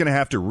 Then he's going to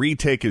have to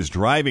retake his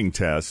driving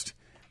test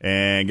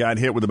and got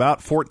hit with about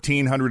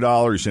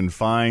 $1,400 in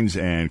fines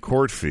and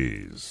court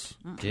fees.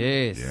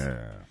 Jeez.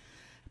 Yeah.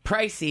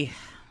 Pricey.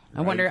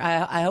 I wonder.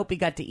 I hope he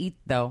got to eat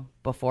though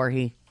before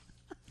he.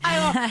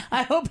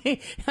 I hope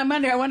he.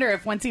 I wonder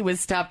if once he was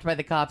stopped by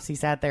the cops, he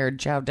sat there and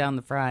chowed down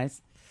the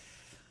fries.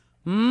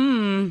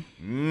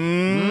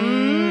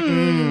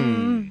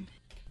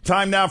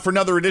 Time now for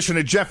another edition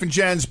of Jeff and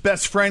Jen's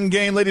Best Friend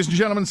Game. Ladies and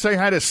gentlemen, say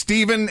hi to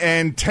Steven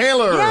and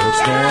Taylor. What's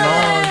going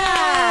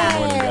on? Good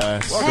morning,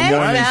 guys. Hey,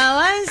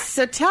 fellas.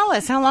 So tell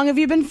us, how long have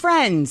you been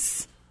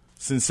friends?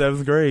 Since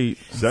 7th grade.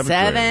 Seventh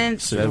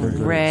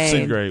grade.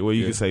 6th grade. Well,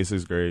 you could say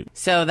 6th grade.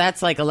 So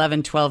that's like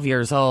 11, 12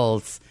 years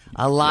old.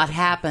 A lot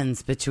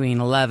happens between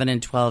 11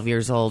 and 12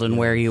 years old and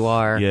where you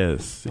are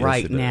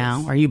right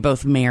now. Are you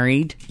both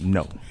married?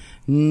 No.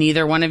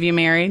 Neither one of you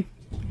married?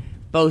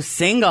 Both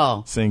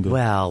single? Single.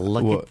 Well,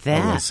 look at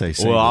that. I wouldn't say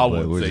single. Well, I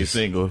wouldn't say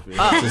single.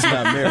 Just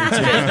not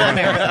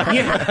married.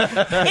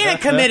 In a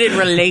committed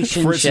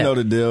relationship. Fritz know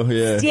the deal,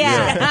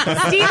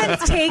 Yeah.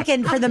 Steven's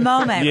taken for the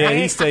moment, Yeah, right?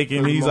 he's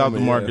taken. He's out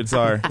the market.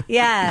 Sorry.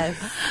 Yes.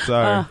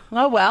 Sorry.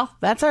 Oh, well,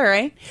 that's all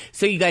right.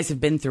 So you guys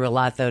have been through a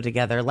lot, though,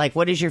 together. Like,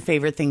 what is your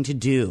favorite thing to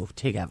do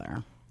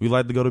together? We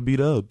like to go to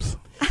B-Dubs.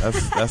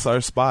 That's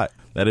our spot.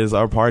 That is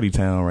our party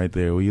town right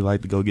there. We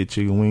like to go get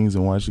chicken wings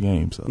and watch the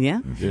game. So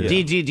Yeah? Do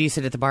you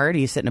sit at the bar or do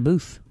you sit in a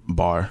booth?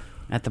 Bar.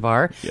 At the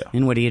bar? Yeah.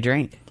 And what do you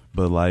drink?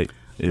 Bud Light.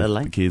 If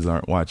the kids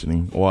aren't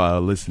watching or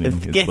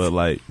listening, it's Bud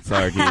Light.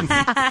 Sorry, kids.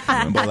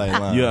 Bud Light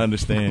line. You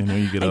understand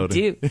when you get older.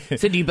 I do.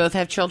 So do you both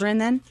have children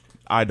then?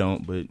 I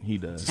don't, but he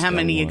does. How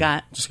many you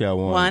got? Just got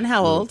one. One?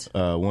 How old?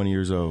 1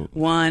 year old.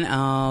 One.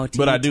 Oh,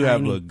 but I do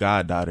tiny. have a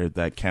goddaughter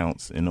that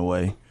counts in a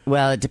way.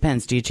 Well, it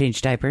depends. Do you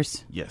change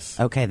diapers? Yes.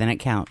 Okay, then it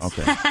counts.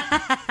 Okay.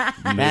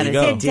 That is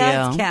a It deal.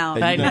 does count.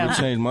 Hey, I you know. never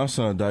changed my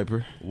son's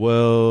diaper.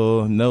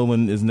 Well, no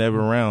one is never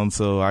around,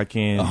 so I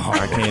can't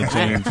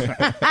change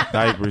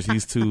diapers.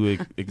 He's too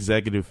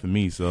executive for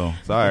me, so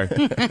sorry.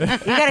 You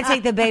got to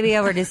take the baby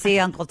over to see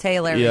Uncle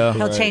Taylor. Yeah.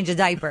 He'll Right. change a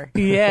diaper.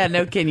 Yeah,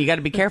 no kidding. You got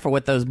to be careful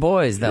with those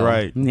boys, though.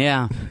 Right.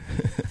 Yeah.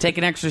 Take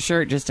an extra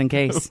shirt just in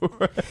case.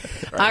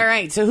 All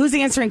right. So who's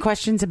answering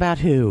questions about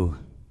who?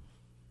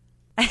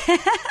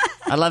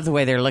 I love the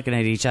way they're looking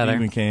at each other.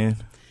 Steven can.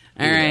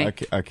 All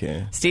right. I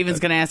can. Steven's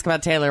going to ask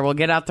about Taylor. We'll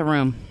get out the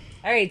room.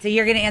 All right, so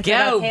you're going to answer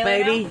Go, about Taylor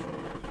baby.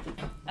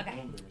 now?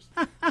 Okay.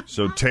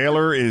 So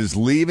Taylor is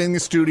leaving the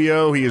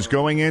studio. He is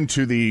going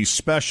into the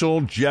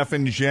special Jeff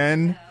and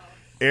Jen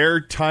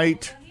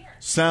airtight,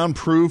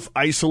 soundproof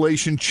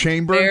isolation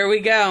chamber. There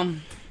we go.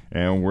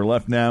 And we're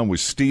left now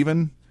with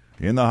Steven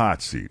in the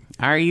hot seat.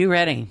 Are you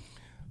ready?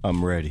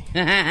 I'm ready.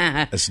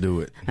 Let's do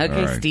it. Okay,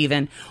 All right.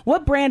 Steven.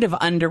 What brand of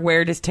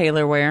underwear does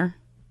Taylor wear?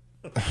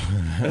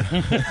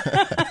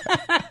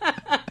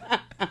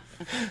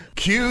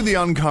 Cue the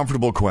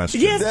uncomfortable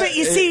question. Yes, but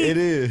you see, it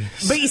is.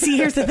 But you see,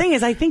 here's the thing: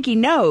 is I think he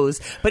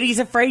knows, but he's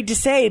afraid to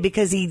say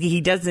because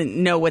he doesn't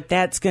know what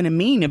that's going to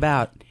mean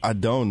about. I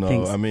don't know.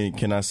 Things. I mean,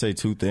 can I say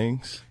two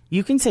things?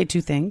 You can say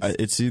two things: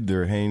 It's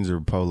either Hanes or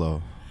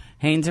Polo.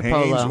 Hanes or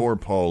Polo. Hanes or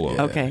Polo.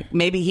 Yeah. Okay,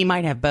 maybe he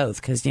might have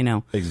both because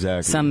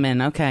Exactly. some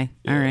men. Okay,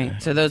 all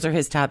right. So those are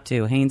his top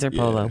two: Hanes or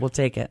Polo. Yeah. We'll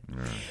take it.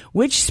 Right.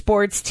 Which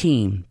sports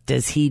team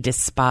does he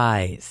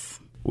despise?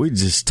 We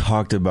just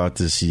talked about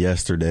this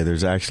yesterday.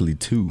 There's actually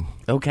two.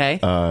 Okay.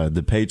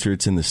 The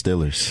Patriots and the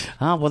Steelers.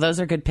 Oh, well, those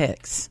are good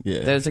picks.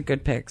 Yeah. Those are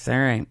good picks. All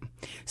right.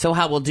 So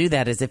how we'll do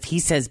that is if he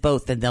says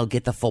both, then they'll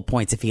get the full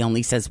points. If he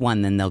only says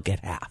one, then they'll get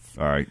half.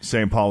 All right.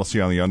 Same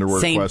policy on the underwear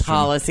Same question.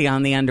 policy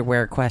on the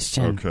underwear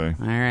question. Okay.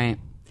 All right.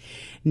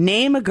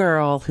 Name a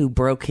girl who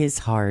broke his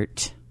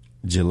heart.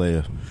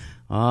 Jalea.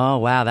 Oh,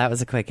 wow. That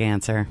was a quick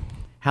answer.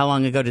 How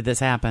long ago did this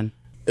happen?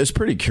 It's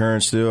pretty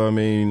current still. I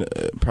mean,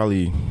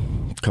 probably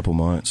a couple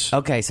months.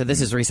 Okay, so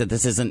this is recent.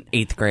 This isn't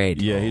 8th grade.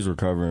 Yeah, he's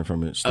recovering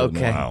from it still. Okay.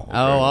 now. Wow, okay.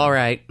 Oh, all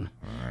right.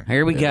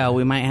 Here we go.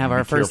 We might have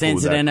our first careful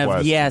with that incident of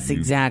question. yes, You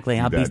exactly.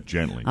 do I'll be that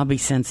gently. I'll be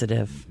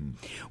sensitive.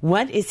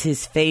 What is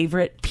his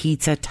favorite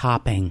pizza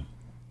topping?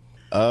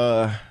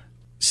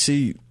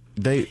 See,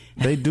 they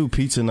do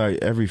pizza night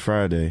every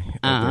Friday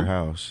at their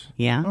house.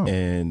 Yeah. Oh.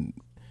 And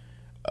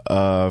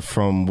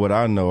from what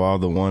I know, all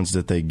the ones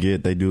that they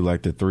get, they do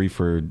like the 3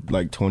 for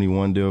like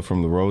 21 deal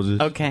from the Roses.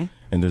 Okay.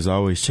 And there's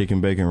always chicken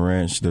bacon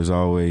ranch. There's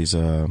always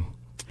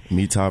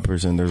meat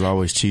toppers, and there's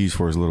always cheese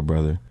for his little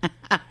brother.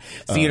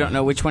 So you don't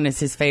know which one is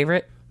his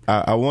favorite?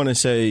 I want to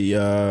say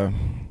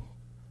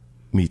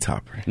meat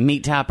topper.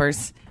 Meat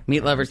toppers,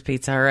 meat lovers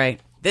pizza. All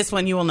right. This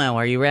one you will know.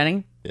 Are you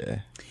ready? Yeah.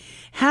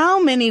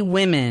 How many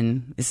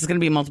women, this is going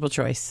to be multiple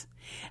choice.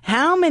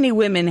 How many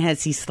women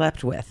has he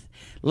slept with?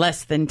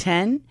 Less than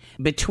 10,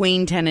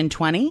 between 10 and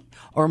 20,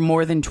 or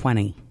more than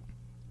 20?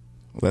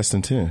 Less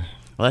than 10.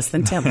 Less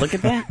than 10. Look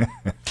at that.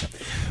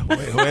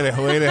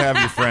 way to have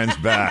your friends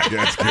back.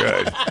 That's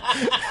good.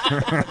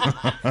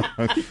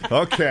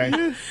 Okay.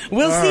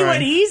 We'll All see right.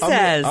 what he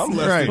says. I'm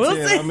less Right. than We'll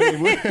 10. see.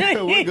 I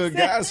mean, we're good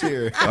guys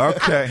here.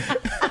 Okay.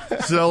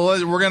 So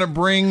we're gonna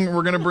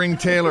bring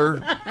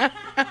Taylor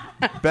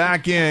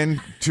back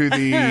in to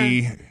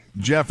the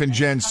Jeff and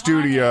Jen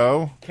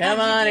studio. Come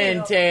on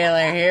in,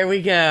 Taylor. Here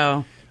we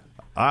go.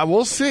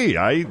 We'll see.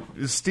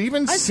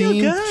 Steven I feel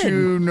seemed good.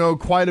 to know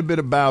quite a bit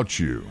about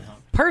you.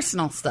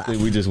 personal stuff.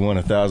 We just won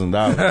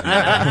 $1,000.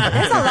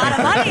 There's a lot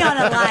of money on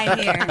the line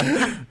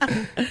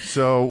here.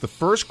 So the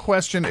first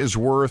question is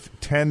worth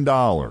 $10.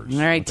 All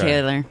right,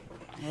 Taylor.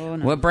 Oh,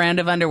 no. What brand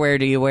of underwear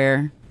do you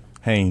wear?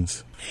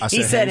 Hanes.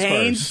 He said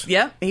Hanes.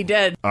 Yep, he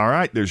did. All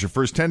right, there's your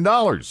first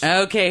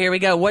 $10. Okay, here we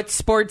go. What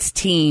sports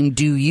team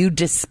do you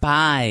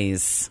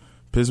despise?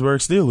 Pittsburgh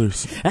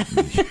Steelers.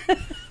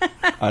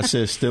 I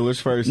said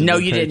Steelers first. No,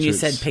 then you didn't. You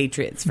Patriots. said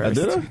Patriots first.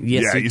 Did I?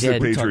 Yes, you said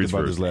did. We talked Patriots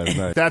about first. this last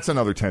night. That's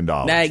another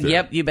 $10.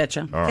 Yep, you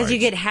betcha. All Because right. you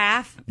get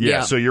half. Yeah,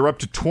 Yeah. so you're up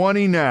to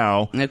 20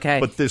 now. Okay.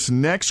 But this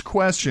next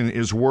question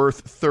is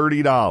worth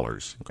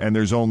 $30, and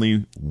there's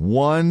only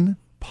one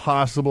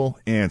possible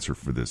answer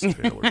for this,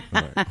 Taylor.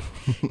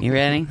 You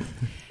ready?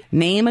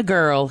 Name a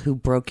girl who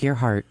broke your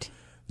heart.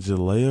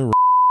 Jalea.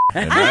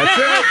 And that's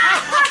it.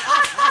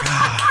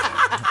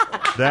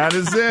 That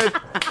is it.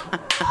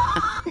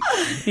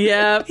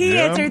 Yep. He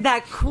Yeah. answered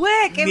that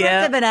quick. It must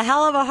Yeah. have been a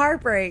hell of a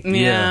heartbreak.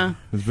 Yeah.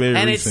 It's very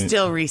And recent. it's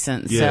still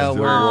recent. Yeah, so it's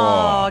we're very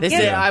raw. this Give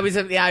is, him- I was,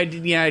 I,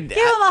 you know, Give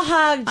him a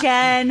hug,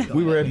 Jen.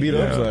 We were at Beat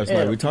Ups last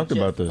night. We talked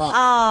about this.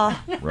 Oh,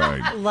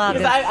 Right. love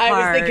it.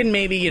 I was thinking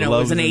maybe, you know, it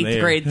Love was an is in 8th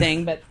there. grade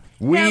thing, but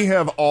We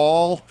have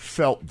all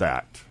felt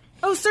that.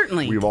 oh,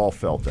 certainly. We've all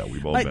felt that.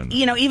 We've all been But,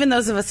 you know, even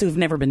those of us who've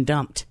never been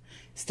dumped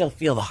still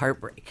feel the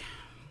heartbreak.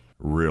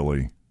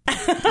 really.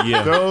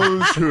 Yeah.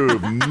 Those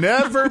who've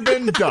never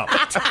been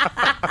dumped.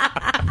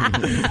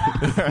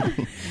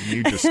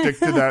 You just stick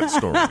to that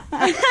story.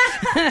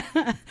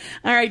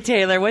 All right,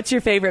 Taylor, what's your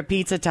favorite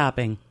pizza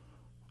topping?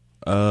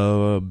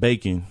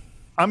 Bacon.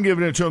 I'm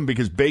giving it to him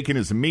because bacon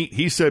is a meat.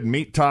 He said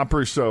meat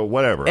topper, so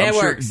whatever. It I'm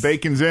works. sure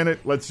bacon's in it.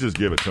 Let's just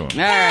give it to him. All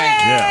right.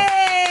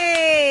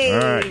 Yeah. All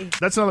right.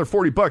 That's another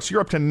 $40.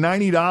 You're up to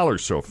 $90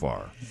 so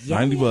far.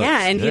 $90.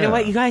 Yeah, and you know Yeah.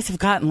 what? You guys have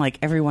gotten like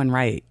everyone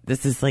right.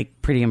 This is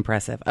like pretty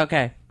impressive.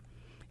 Okay,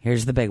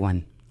 here's the big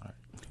one.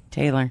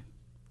 Taylor,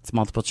 it's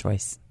multiple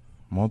choice.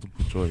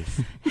 Multiple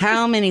choice.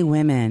 How many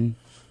women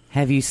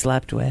have you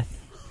slept with?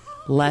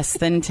 Less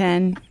than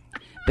 10,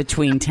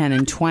 between 10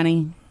 and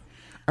 20,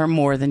 or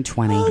more than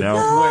 20? Now,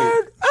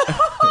 wait.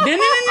 No.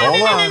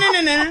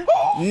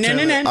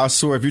 I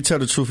swear, if you tell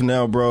the truth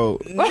now, bro,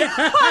 I'm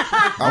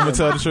gonna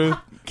tell the truth.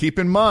 Keep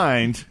in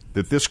mind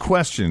that this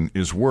question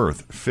is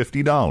worth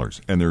 $50,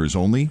 and there is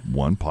only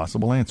one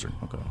possible answer.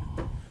 Okay.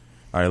 All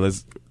right,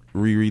 let's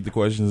reread the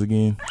questions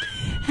again.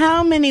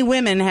 How many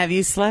women have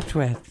you slept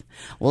with?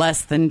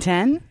 Less than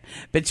 10,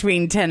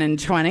 between 10 and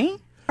 20,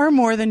 or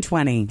more than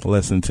 20?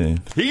 Less than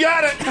 10. He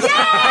got it!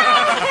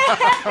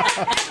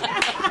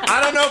 I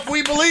don't know if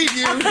we believe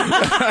you.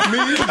 Me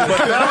either, but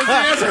that was the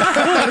answer.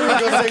 we were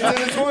going to say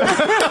 10 and 20.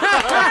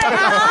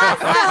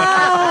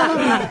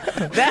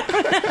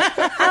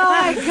 Oh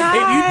my god!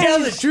 If you tell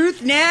the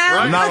truth now,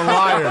 I'm not a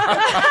liar.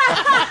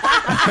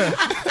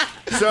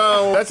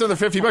 So that's another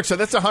 $50. So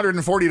that's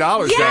 $140,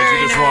 guys. You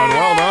just won.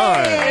 Well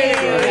done.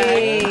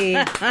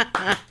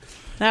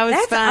 that was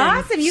That's fun.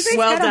 awesome. You guys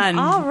well got 'em done.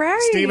 all right.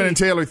 Stephen and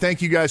Taylor,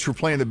 thank you guys for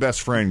playing the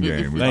best friend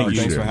game. We Thank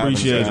you. appreciate it.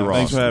 Appreciate it. You guys are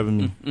Thanks for awesome. having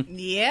me.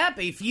 Yep.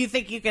 If you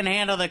think you can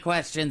handle the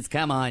questions,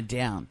 come on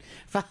down.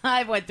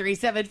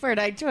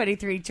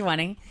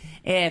 513-749-2320.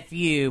 If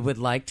you would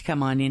like to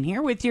come on in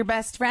here with your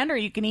best friend, or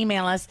you can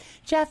email us,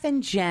 Jeff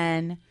and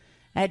Jen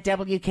at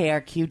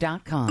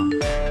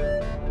WKRQ.com.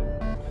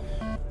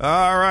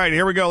 All right,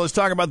 here we go. Let's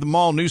talk about the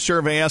mall. New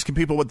survey asking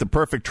people what the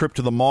perfect trip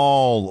to the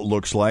mall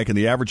looks like, and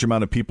the average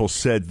amount of people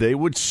said they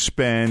would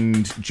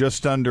spend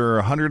just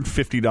under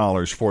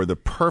 $150 for the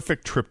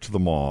perfect trip to the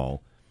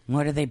mall.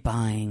 What are they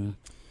buying?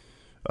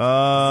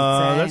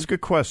 That's a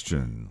good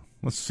question.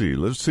 Let's see.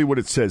 Let's see what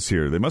it says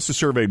here. They must have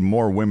surveyed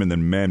more women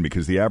than men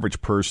because the average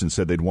person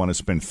said they'd want to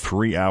spend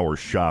 3 hours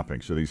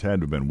shopping, so these had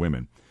to have been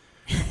women.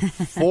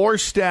 4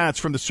 stats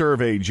from the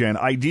survey, Jen.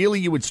 Ideally,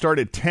 you would start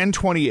at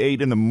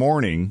 10:28 in the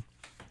morning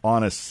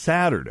on a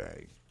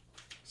Saturday.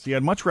 See,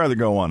 I'd much rather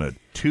go on a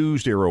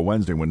Tuesday or a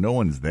Wednesday when no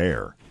one's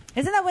there.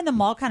 Isn't that when the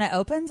mall kind of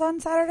opens on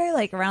Saturday,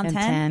 like around 10?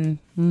 10.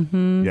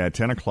 Mm-hmm. Yeah,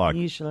 10 o'clock.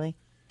 Usually.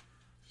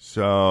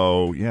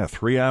 So, yeah,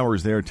 3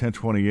 hours there,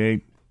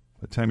 10:28.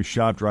 By the time you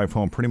shop, drive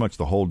home, pretty much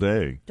the whole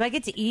day. Do I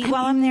get to eat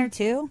while I'm there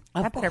too?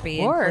 That better be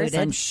Of course, included.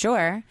 I'm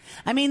sure.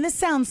 I mean, this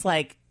sounds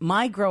like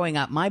my growing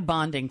up, my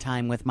bonding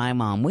time with my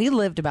mom. We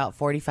lived about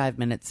 45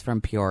 minutes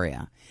from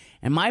Peoria.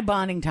 And my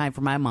bonding time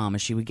for my mom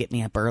is she would get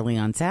me up early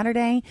on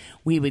Saturday.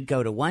 We would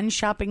go to one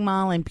shopping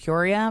mall in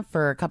Peoria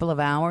for a couple of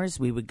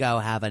hours. We would go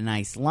have a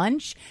nice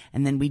lunch,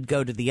 and then we'd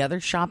go to the other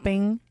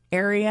shopping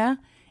area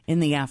in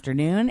the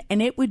afternoon,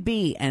 and it would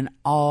be an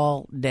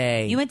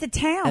all-day You went to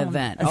town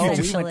event.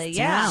 essentially, we went to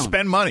yeah. town.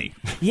 Spend money.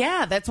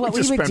 Yeah, that's what we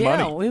Just would do.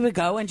 spend money. We would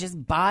go and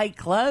just buy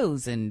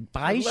clothes and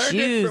buy I learned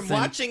shoes. it from and-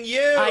 watching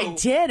you. I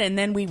did, and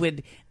then we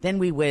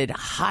would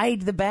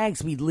hide the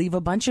bags. We'd leave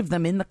a bunch of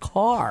them in the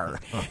car,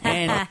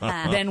 and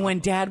then when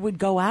Dad would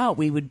go out,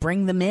 we would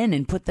bring them in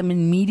and put them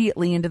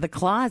immediately into the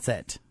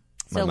closet.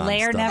 So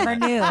Lair never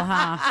knew,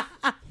 huh?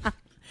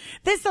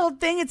 This old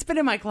thing, it's been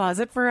in my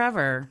closet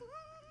forever.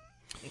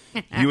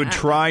 You would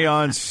try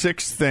on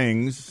 6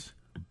 things,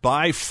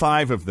 buy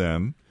 5 of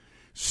them,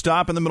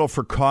 stop in the middle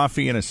for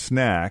coffee and a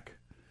snack.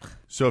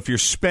 So if you're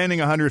spending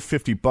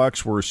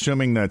 $150, we're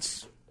assuming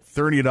that's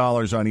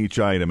 $30 on each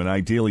item, and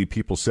ideally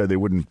people said they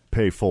wouldn't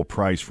pay full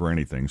price for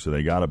anything, so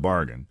they got a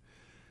bargain.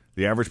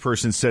 The average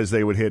person says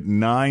they would hit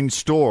 9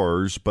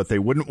 stores, but they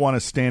wouldn't want to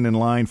stand in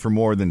line for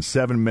more than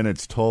 7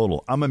 minutes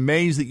total. I'm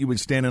amazed that you would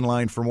stand in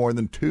line for more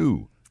than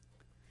 2.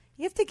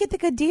 You have to get the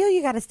good deal.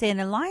 You got to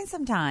stand in line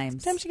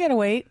sometimes. Sometimes you got to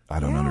wait.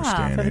 I don't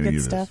understand for the any good of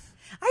this. stuff.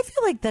 I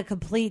feel like the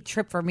complete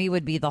trip for me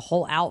would be the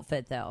whole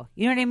outfit, though.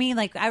 You know what I mean?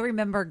 Like, I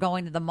remember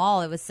going to the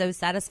mall. It was so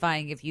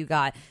satisfying if you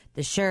got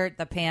the shirt,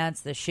 the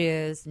pants, the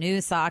shoes, new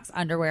socks,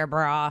 underwear,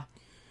 bra.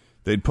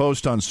 They'd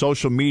post on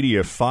social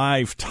media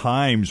 5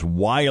 times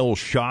while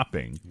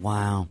shopping.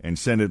 Wow. And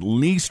send at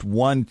least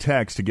one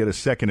text to get a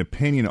second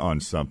opinion on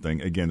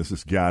something. Again, this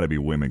has got to be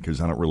women because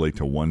I don't relate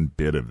to one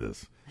bit of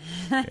this.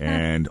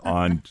 And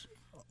on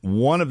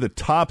one of the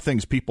top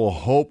things people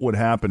hope would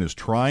happen is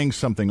trying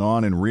something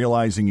on and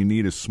realizing you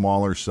need a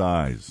smaller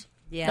size.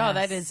 Yeah. Oh,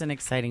 that is an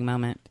exciting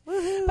moment.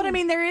 Woo-hoo. But I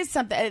mean, there's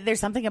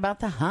something about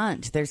the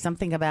hunt. There's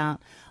something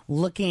about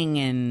looking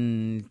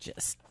and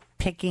just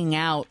picking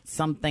out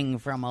something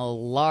from a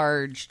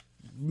large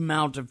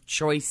amount of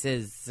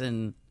choices.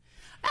 And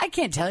I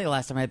can't tell you the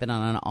last time I've been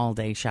on an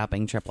all-day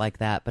shopping trip like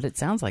that, but it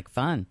sounds like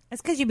fun.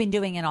 It's because you've been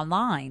doing it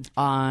online.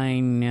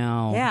 I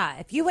know. Yeah.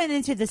 If you went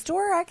into the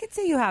store, I could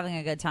see you having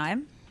a good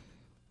time.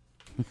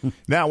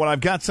 Now, when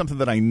I've got something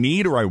that I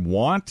need or I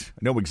want, I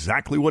know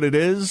exactly what it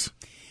is.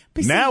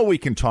 But now we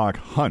can talk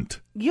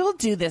hunt. You'll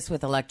do this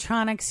with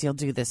electronics. You'll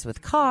do this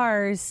with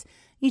cars.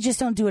 You just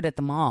don't do it at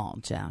the mall,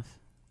 Jeff.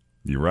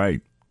 You're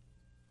right.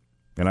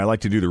 And I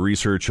like to do the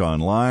research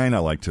online. I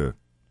like to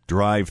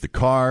drive the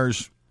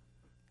cars,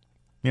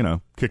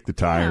 kick the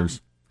tires. Yeah.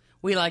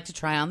 We like to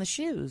try on the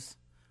shoes,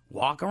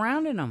 walk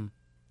around in them.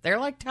 They're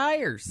like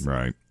tires.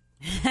 Right.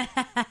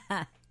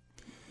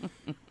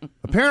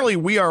 Apparently,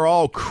 we are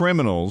all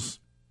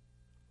criminals,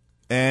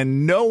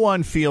 and no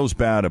one feels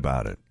bad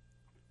about it.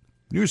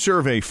 New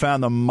survey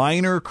found the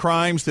minor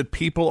crimes that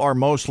people are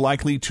most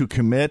likely to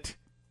commit,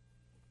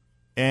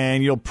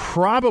 and you'll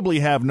probably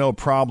have no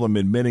problem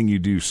admitting you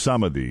do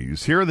some of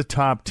these. Here are the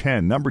top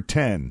 10. Number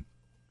 10,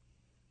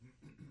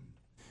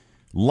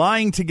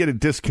 lying to get a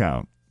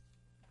discount.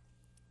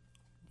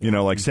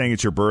 Like saying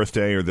it's your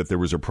birthday or that there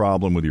was a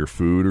problem with your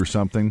food or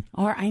something.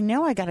 Or I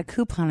know I got a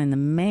coupon in the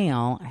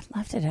mail. I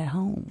left it at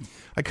home.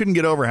 I couldn't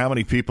get over how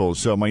many people.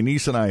 So my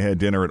niece and I had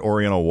dinner at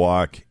Oriental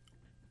Walk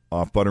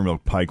off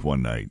Buttermilk Pike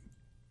one night.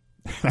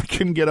 I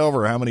couldn't get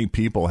over how many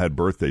people had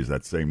birthdays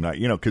that same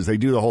night. Because they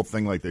do the whole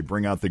thing like they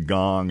bring out the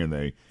gong and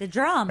the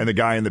drum. And the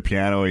guy in the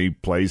piano, he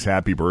plays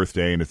Happy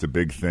Birthday and it's a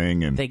big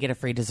thing. And they get a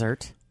free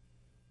dessert.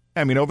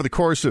 I mean, over the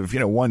course of,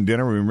 one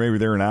dinner, we were maybe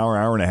there an hour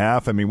and a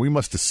half. I mean, we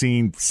must have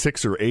seen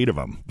 6 or 8 of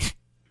them.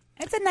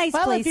 It's a nice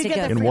place to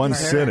go. In one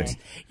sitting.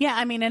 Yeah,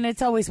 I mean, and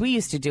it's always, we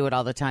used to do it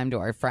all the time to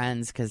our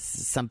friends because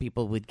some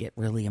people would get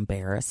really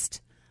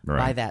embarrassed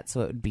by that,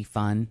 so it would be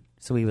fun.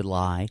 So we would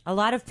lie. A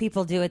lot of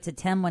people do it to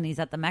Tim when he's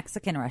at the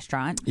Mexican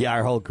restaurant. Yeah,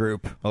 our whole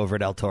group over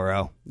at El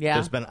Toro.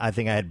 Yeah. I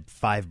think I had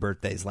 5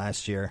 birthdays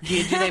last year.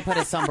 Do they put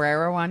a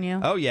sombrero on you?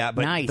 Oh, yeah.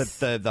 But nice.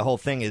 the whole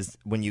thing is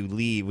when you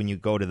leave, when you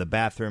go to the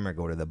bathroom or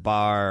go to the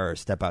bar or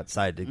step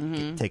outside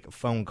to take a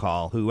phone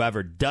call,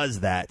 whoever does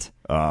that,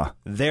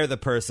 they're the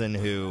person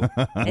who,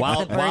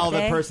 while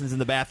the person's in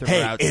the bathroom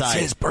or outside. It's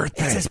his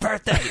birthday. It's his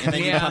birthday. And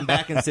then you come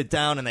back and sit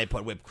down and they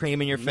put whipped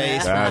cream in your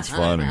face. That's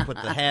funny. Put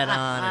the hat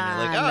on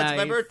and you're like, it's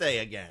my birthday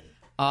again.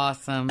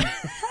 Awesome.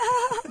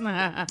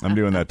 I'm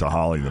doing that to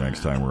Holly the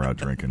next time we're out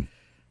drinking.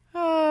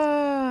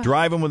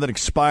 Driving with an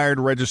expired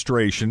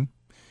registration,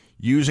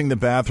 using the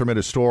bathroom at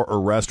a store or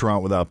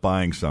restaurant without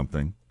buying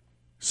something,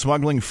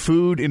 smuggling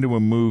food into a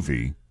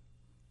movie,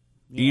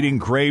 eating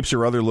grapes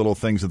or other little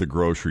things at the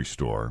grocery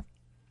store.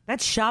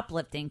 That's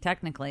shoplifting,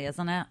 technically,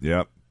 isn't it?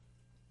 Yep.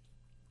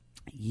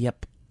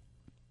 Yep.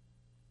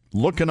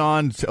 Logging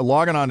on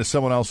to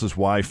someone else's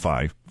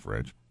Wi-Fi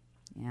fridge.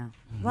 Yeah.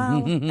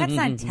 Well, that's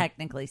not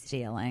technically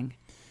stealing.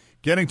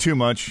 Getting too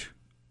much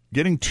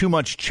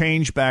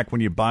change back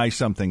when you buy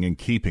something and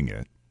keeping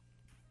it.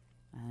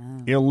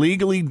 Oh.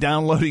 Illegally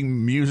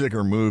downloading music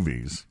or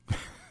movies.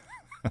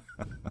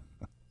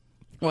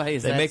 Why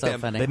is that so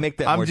funny? They make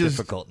that more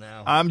difficult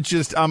now. I'm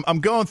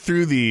going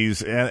through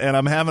these and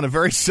I'm having a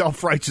very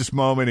self-righteous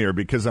moment here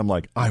because I'm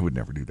like, I would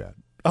never do that.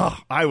 Oh,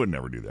 I would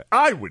never do that.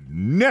 I would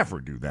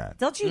never do that.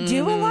 Don't you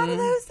do a lot of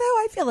those, though?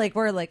 I feel like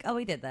we're like,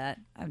 we did that.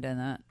 I've done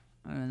that.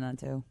 I've done that,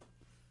 too.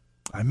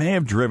 I may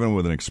have driven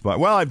with an expired...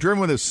 Well, I've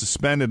driven with a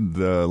suspended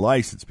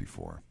license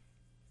before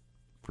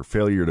for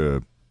failure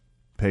to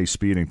pay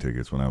speeding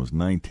tickets when I was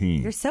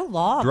 19. You're so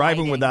law-abiding.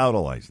 Driving without a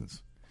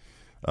license.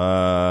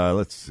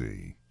 Let's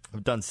see.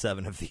 I've done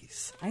 7 of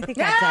these. I think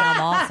I've done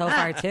them all so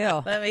far,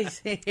 too. Let me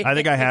see. I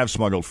think I have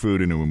smuggled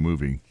food into a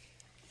movie.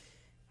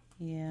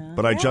 Yeah.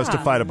 But I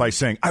justified it by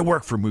saying, I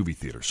work for movie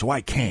theaters, so I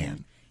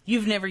can.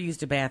 You've never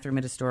used a bathroom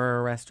at a store or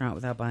a restaurant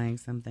without buying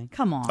something?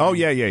 Come on. Oh,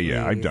 yeah. Please.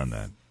 I've done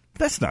that.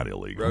 That's not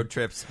illegal. Road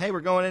trips. Hey,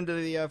 we're going into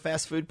the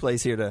fast food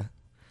place here to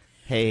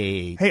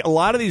Hey, a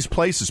lot of these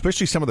places,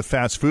 especially some of the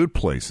fast food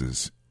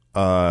places,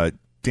 Dan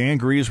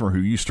Griesmer, who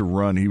used to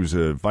run, he was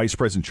a vice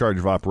president in charge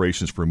of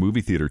operations for a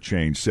movie theater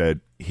chain,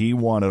 said he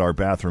wanted our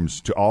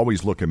bathrooms to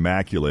always look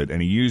immaculate.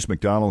 And he used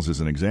McDonald's as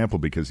an example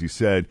because he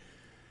said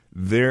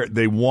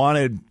they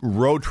wanted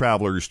road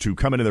travelers to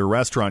come into their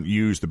restaurant,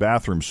 use the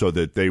bathroom so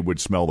that they would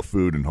smell the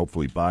food and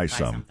hopefully buy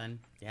some. Something.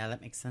 Yeah,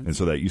 that makes sense. And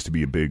so that used to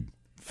be a big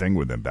thing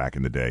with them back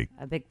in the day.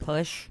 A big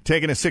push.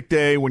 Taking a sick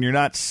day when you're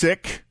not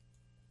sick,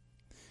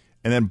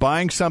 and then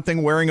buying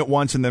something, wearing it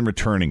once, and then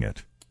returning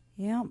it.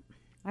 Yeah,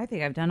 I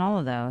think I've done all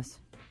of those.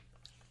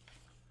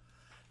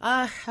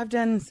 I've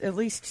done at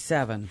least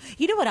 7.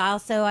 You know what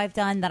also I've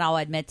done that I'll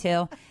admit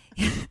to?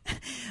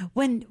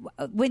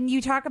 When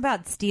you talk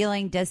about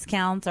stealing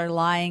discounts or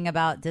lying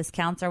about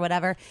discounts or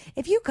whatever,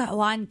 if you go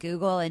on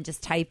Google and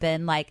just type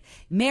in like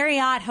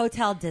Marriott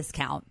hotel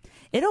discount,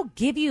 it'll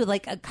give you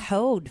like a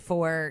code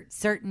for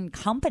certain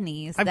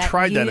companies. I've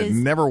tried that. It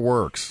never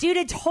works. Dude,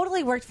 it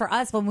totally worked for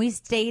us when we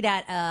stayed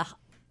at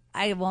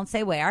I won't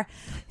say where,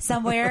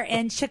 somewhere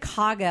in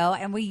Chicago,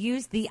 and we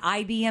used the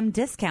IBM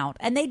discount,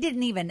 and they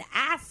didn't even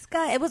ask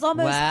us. It was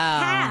almost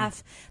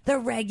half the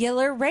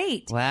regular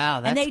rate. Wow,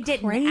 that's and they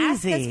didn't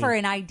ask us for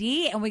an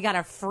ID, and we got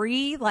a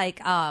free like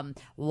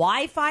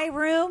Wi-Fi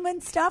room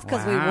and stuff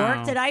because we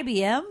worked at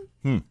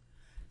IBM.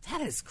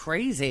 That is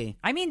crazy.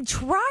 I mean,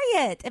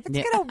 try it if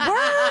it's gonna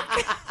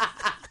work.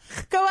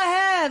 Go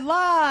ahead,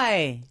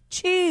 lie,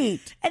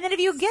 cheat. And then if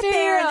you get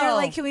there and they're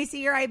like, "Can we see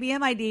your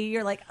IBM ID?"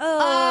 You're like, "Oh,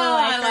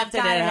 I left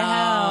it at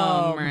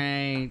home."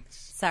 Right.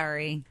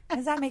 Sorry.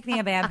 Does that make me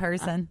a bad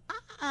person?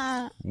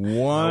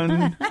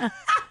 1,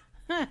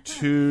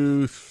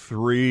 2,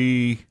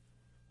 3.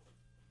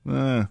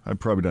 I've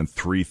probably done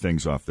 3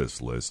 things off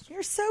this list.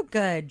 You're so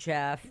good,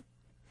 Jeff.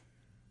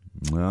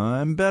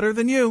 I'm better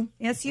than you.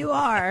 Yes, you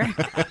are.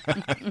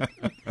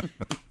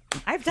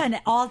 I've done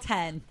all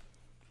 10.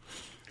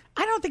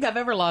 I don't think I've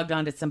ever logged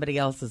on to somebody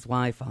else's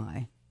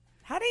Wi-Fi.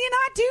 How do you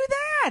not do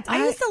that?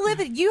 I used to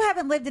live in, you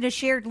haven't lived in a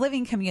shared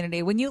living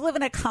community. When you live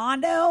in a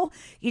condo,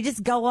 you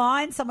just go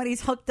on,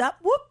 somebody's hooked up,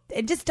 whoop,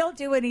 and just don't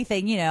do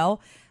anything,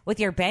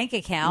 with your bank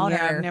account.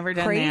 Yeah, or I've never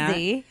done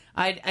crazy.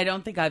 that. I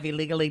don't think I've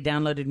illegally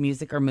downloaded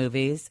music or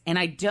movies, and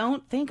I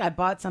don't think I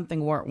bought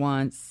something, wore it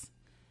once,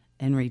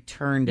 and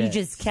returned it. You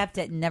just kept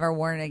it and never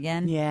worn it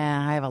again?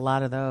 Yeah, I have a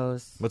lot of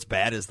those. What's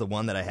bad is the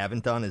one that I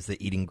haven't done is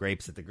the eating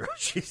grapes at the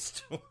grocery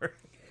store.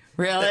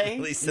 Really? That at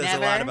least says a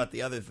lot about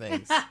the other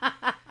things.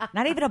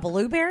 Not even a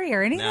blueberry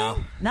or anything? No.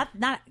 Not.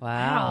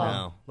 Wow.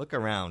 No. Look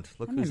around.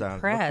 Look who's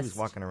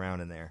walking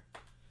around in there.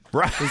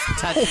 Right.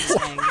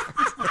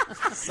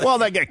 Well,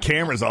 they got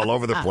cameras all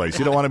over the place.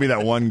 You don't want to be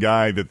that one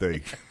guy that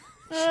they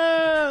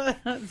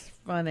that's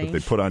funny. that they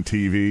put on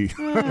TV.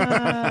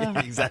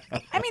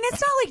 Exactly. I mean,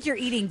 it's not like you're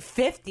eating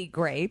 50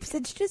 grapes.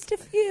 It's just a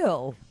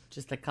few.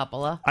 Just a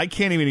couple of. I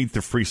can't even eat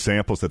the free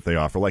samples that they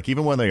offer. Like,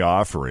 even when they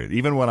offer it,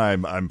 even when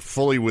I'm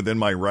fully within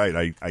my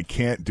right, I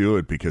can't do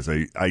it because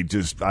I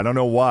don't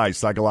know why.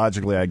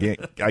 Psychologically, I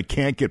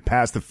can't get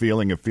past the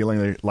feeling of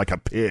feeling like a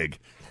pig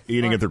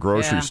eating at the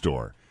grocery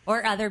store.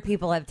 Or other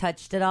people have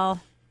touched it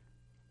all.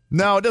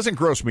 No, it doesn't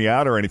gross me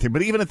out or anything.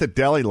 But even at the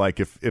deli, like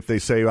if they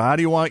say, "How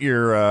do you want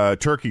your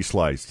turkey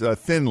sliced?"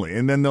 Thinly,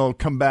 and then they'll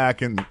come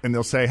back and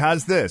they'll say,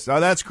 "How's this?" "Oh,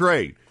 that's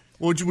great."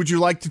 Would you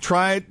like to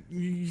try it?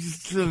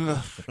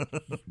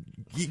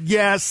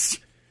 Yes.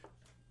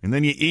 And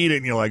then you eat it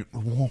and you're like,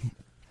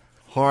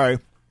 "Hi,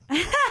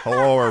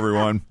 hello,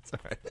 everyone."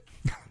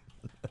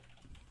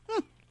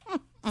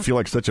 I feel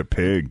like such a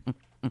pig.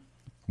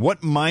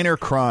 What minor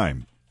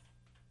crime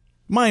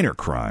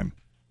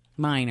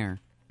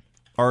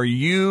are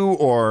you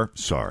or,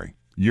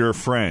 your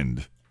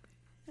friend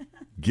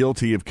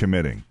guilty of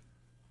committing?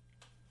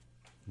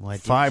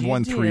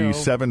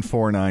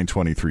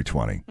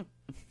 513-749-2320.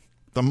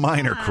 The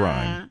minor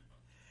crime.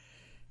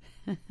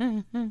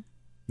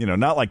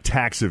 Not like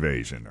tax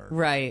evasion or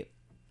Right.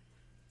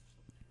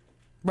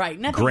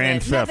 Nothing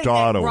Grand Theft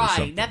Auto or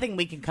something. Nothing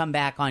we can come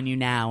back on you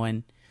now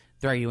and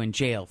throw you in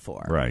jail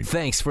for. Right.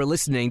 Thanks for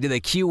listening to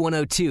the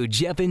Q102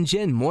 Jeff and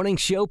Jen Morning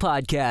Show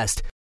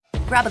podcast.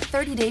 Grab a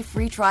 30-day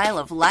free trial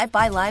of Live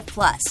by Live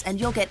Plus, and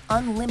you'll get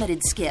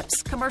unlimited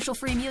skips,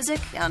 commercial-free music,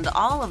 and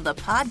all of the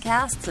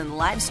podcasts and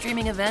live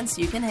streaming events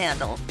you can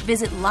handle.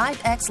 Visit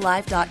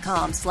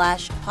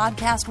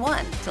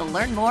livexlive.com/podcast1 to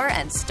learn more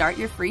and start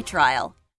your free trial.